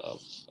kind of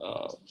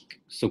a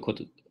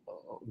so-called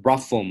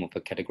rough form of a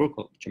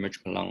categorical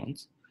geometrical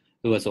Langlands.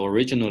 It was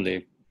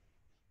originally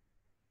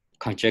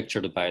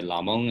conjectured by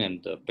Lamont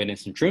and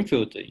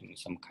Benenson-Drinfeld in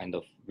some kind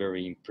of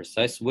very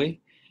imprecise way,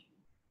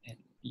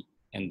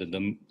 and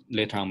then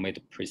later on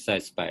made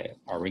precise by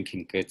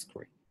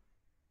Arinkin-Gatsky.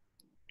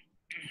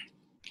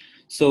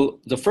 So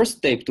the first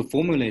step to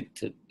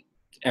formulate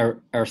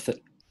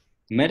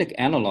arithmetic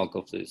analog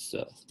of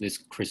this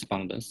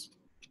correspondence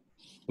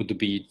would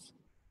be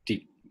to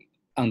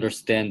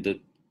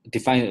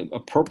define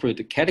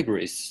appropriate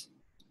categories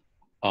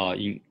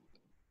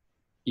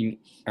in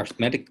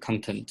arithmetic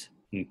content.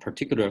 In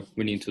particular,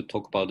 we need to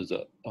talk about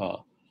the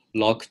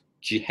log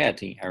G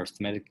hat in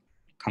arithmetic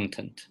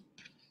content.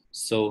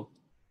 So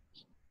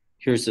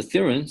here's the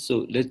theorem.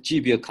 So let G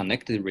be a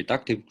connected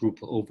reductive group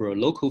over a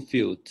local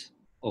field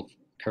of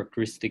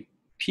characteristic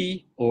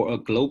P or a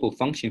global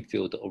function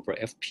field over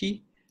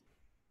Fp.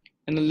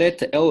 And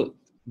let L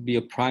be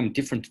a prime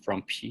different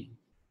from P.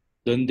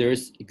 Then there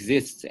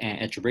exists an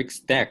algebraic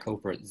stack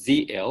over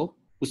ZL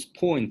whose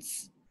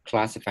points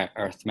classify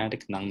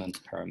arithmetic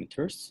Langlands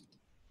parameters.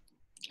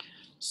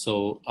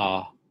 So,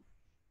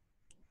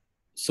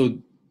 so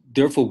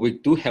therefore, we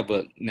do have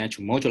a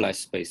natural moduli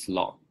space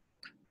log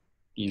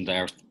in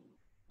the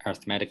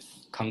arithmetic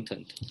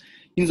content.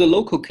 In the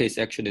local case,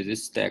 actually,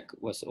 this stack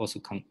was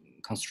also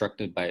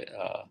constructed by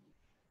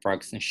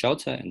Vargas and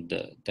Schauter and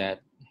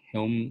that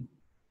Helm,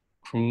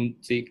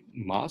 Krunzig,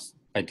 Moss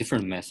by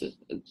different methods.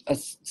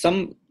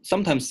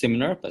 Sometimes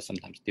similar, but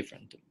sometimes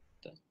different.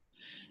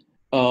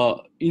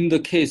 In the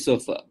case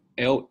of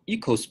L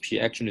equals P,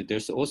 actually,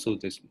 there's also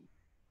this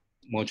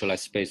moduli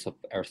space of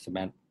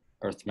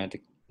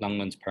arithmetic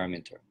Langlands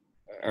parameter,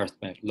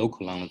 arithmetic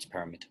local Langlands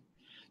parameter.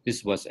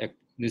 This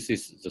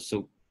is the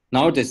so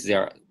nowadays they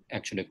are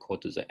actually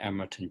called the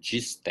Emerton G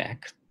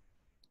stack.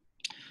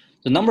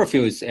 The number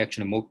field is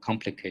actually more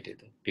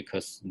complicated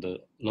because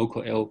the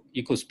local L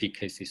equals P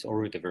case is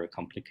already very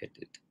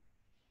complicated,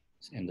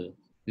 and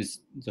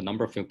the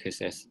number field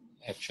case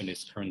actually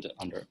is currently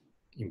under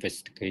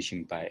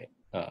investigation by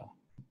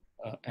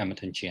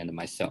Emerton G and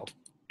myself.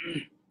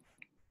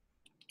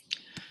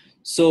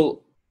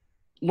 So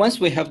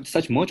once we have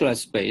such moduli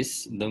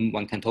space, then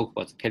one can talk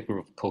about the category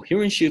of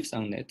coherent shifts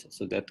on it.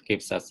 So that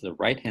gives us the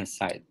right-hand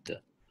side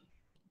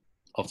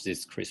of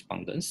this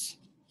correspondence.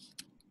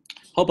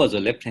 How about the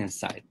left-hand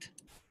side?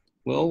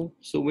 Well,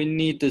 so we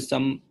need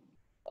some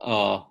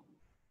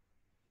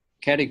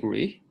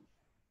category,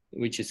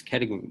 which is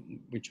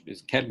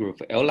category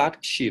of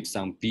L-lattice shifts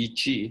on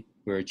BG,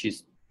 where G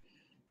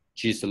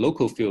is the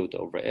local field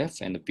over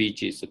F, and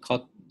BG is the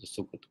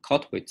so-called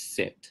Cartwright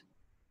set,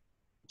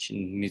 which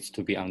needs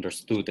to be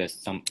understood as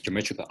some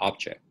geometrical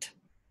object.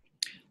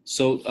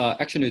 So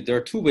actually, there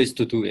are two ways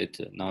to do it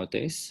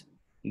nowadays.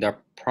 There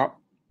are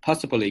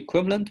possibly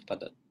equivalent,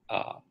 but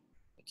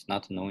it's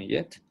not known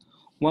yet.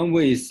 One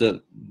way is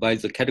by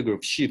the category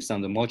of shifts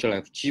on the moduli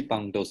of G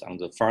bundles on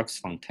the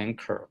Farks-Fontaine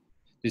curve.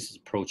 This is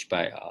approach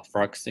by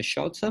Farks and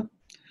Schulze.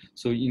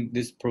 So in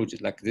this approach,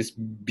 like this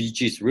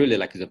BG is really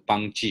like the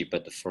bound G,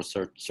 but for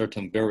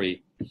certain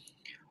very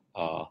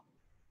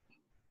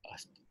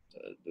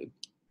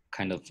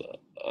kind of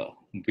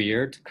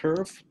weird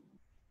curve.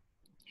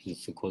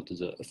 It's called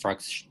the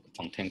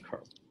Farks-Fontaine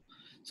curve.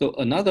 So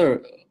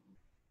another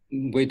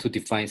way to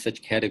define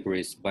such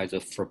categories by the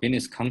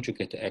Frobenius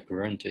conjugate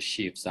equivalent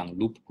shifts on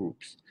loop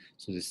groups.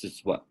 So this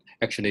is what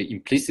actually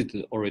implicit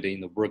already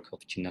in the work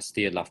of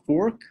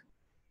Ginastère-Laforgue,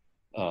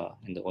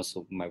 and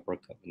also my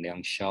work of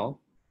Liang Xiao.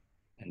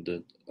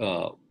 And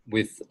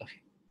with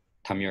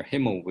Tamir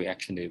Himmel, we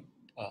actually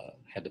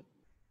have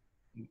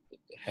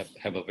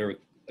a very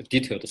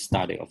detailed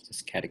study of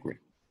this category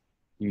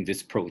in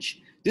this approach.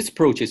 This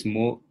approach is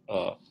more,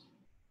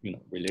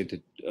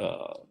 related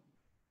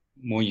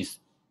more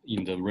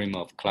in the realm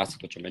of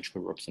classical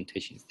geometrical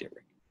representation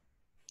theory.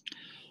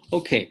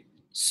 Okay,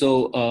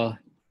 so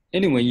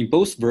anyway, in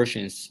both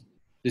versions,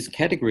 this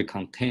category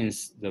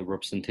contains the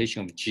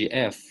representation of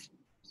GF,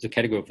 the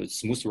category of a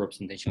smooth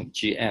representation of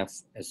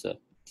GF as a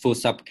full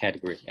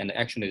subcategory. And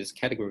actually this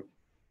category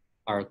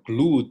are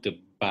glued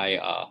by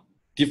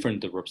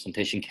different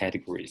representation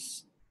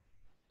categories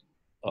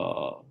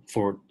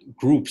for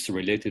groups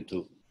related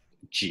to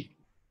G.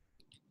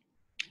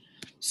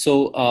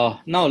 So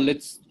now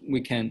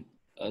we can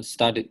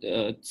state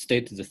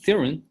the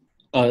theorem,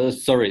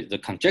 the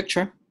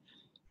conjecture.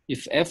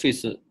 If F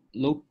is a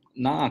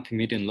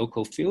non-Archimedean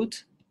local field,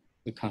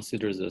 we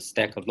consider the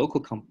stack of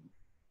local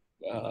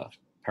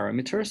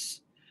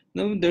parameters.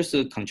 Then there's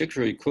a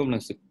conjectural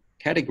equivalence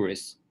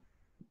categories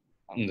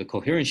on the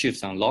coherent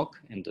shifts on log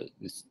and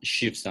the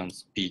shifts on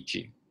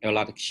BG,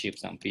 L-logic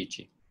shifts on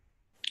BG.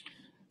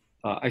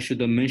 I should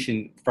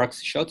mention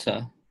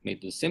Farks-Schulze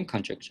made the same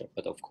conjecture,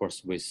 but of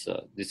course with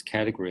this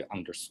category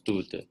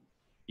understood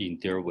in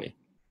their way.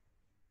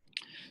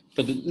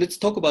 But let's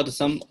talk about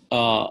some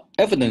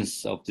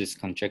evidence of this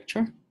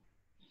conjecture.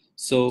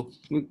 So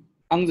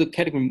on the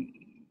category,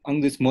 on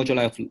this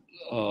moduli of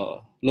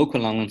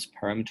local Langlands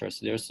parameters,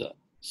 there's a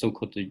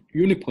so-called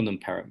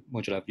unipotent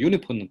moduli of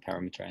unipotent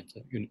parameter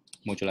and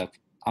moduli of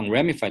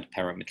unramified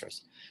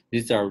parameters.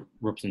 These are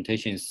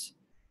representations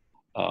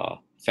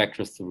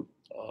factors through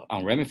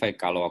unramified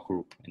Galois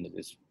group, and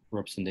this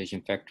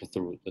representation factor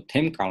through the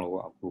tame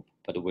Galois group,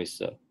 but with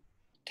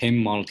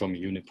tame monodrome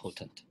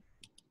unipotent.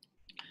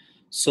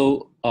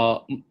 So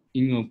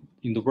in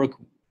the work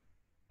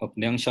of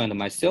Liang Xiao and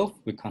myself,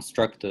 we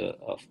construct a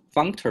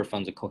functor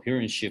from the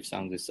coherent shifts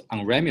on this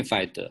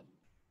unramified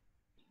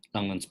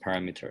Langlands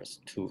parameters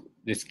to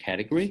this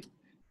category.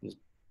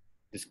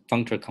 This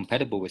functor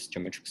compatible with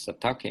geometric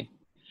subtake.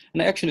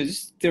 And actually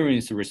this theorem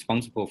is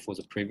responsible for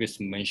the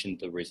previously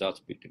mentioned results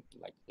between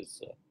like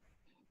this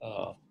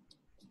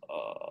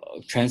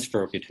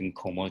transfer between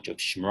cohomology of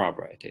Shimura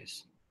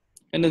varieties.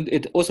 And then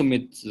it also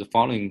made the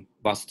following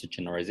vast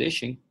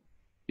generalization.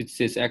 It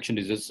says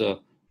actually there's a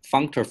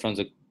functor from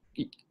the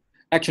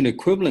actual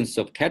equivalence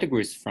of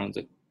categories from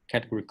the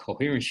category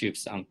coherent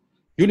shifts on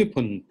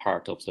unipotent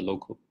part of the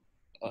local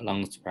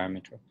Langlands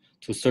parameter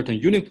to certain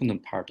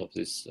unipotent part of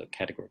this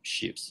category of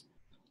shifts,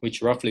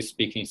 which roughly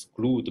speaking is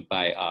glued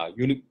by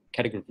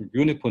category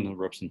unipotent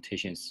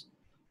representations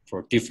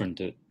for different,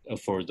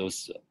 for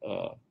those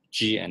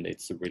G and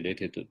its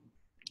related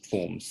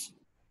forms.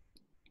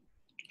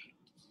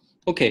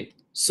 Okay,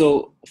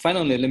 so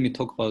finally, let me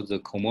talk about the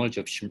cohomology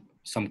of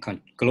some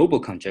global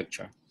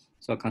conjecture.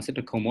 So I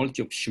consider cohomology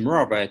of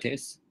Shimura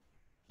varieties.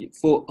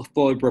 For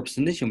a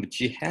representation of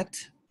G hat,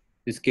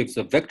 this gives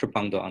a vector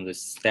bundle on the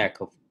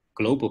stack of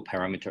global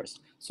parameters.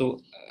 So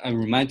I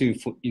remind you,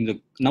 in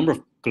the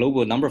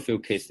global number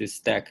field case, this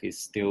stack is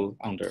still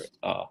under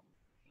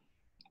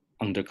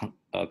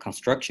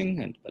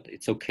construction, but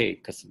it's okay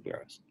because we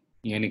are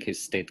in any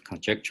case state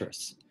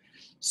conjectures.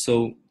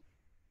 So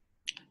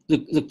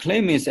the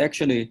claim is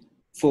actually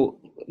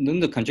then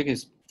the conjecture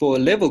is for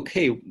level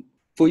K,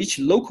 for each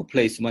local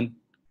place, one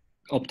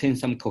obtain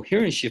some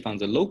coherent shift on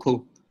the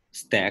local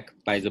stack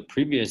by the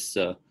previous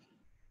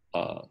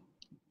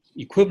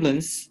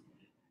equivalence,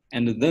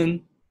 and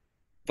then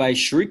by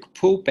Schrick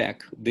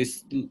pullback,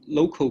 this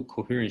local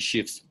coherent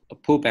shifts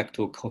pull back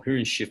to a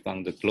coherent shift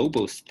on the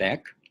global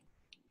stack.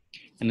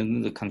 And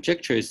then the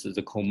conjecture is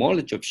the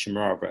cohomology of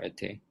Shimura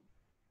variety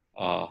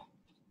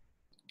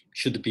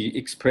should be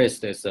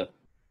expressed as a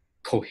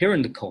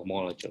coherent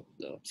cohomology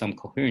of some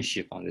coherent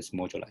shift on this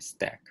moduli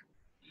stack,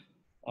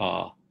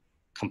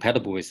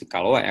 compatible with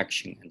Galois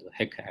action and the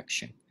Heck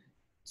action.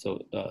 So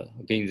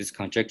again, this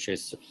conjecture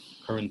is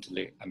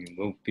currently,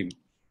 will be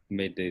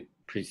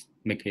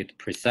make it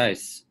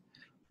precise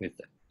with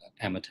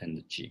Hamilton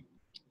and G.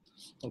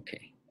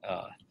 Okay,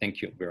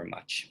 thank you very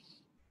much.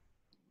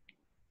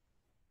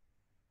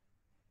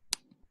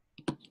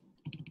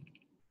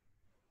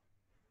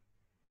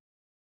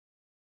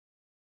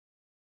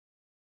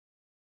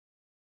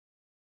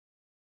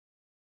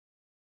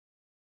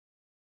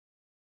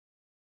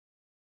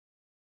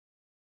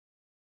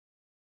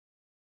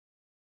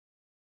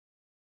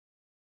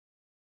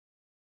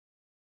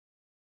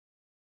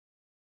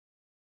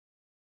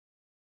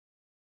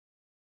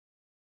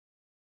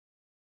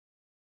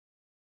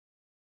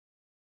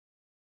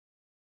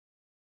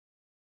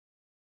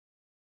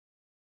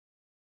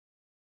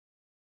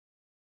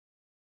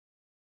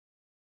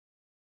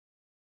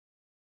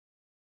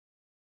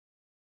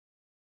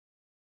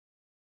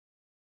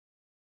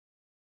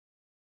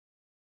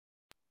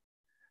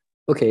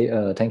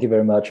 Okay, thank you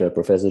very much,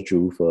 Professor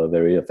Zhu, for a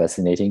very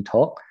fascinating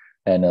talk.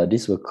 And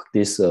this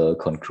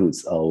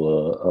concludes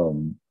our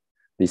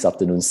this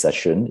afternoon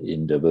session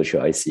in the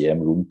virtual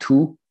ICM room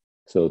 2.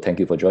 So thank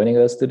you for joining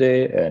us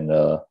today, and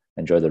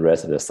enjoy the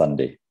rest of the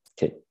Sunday.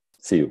 Okay,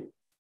 see you.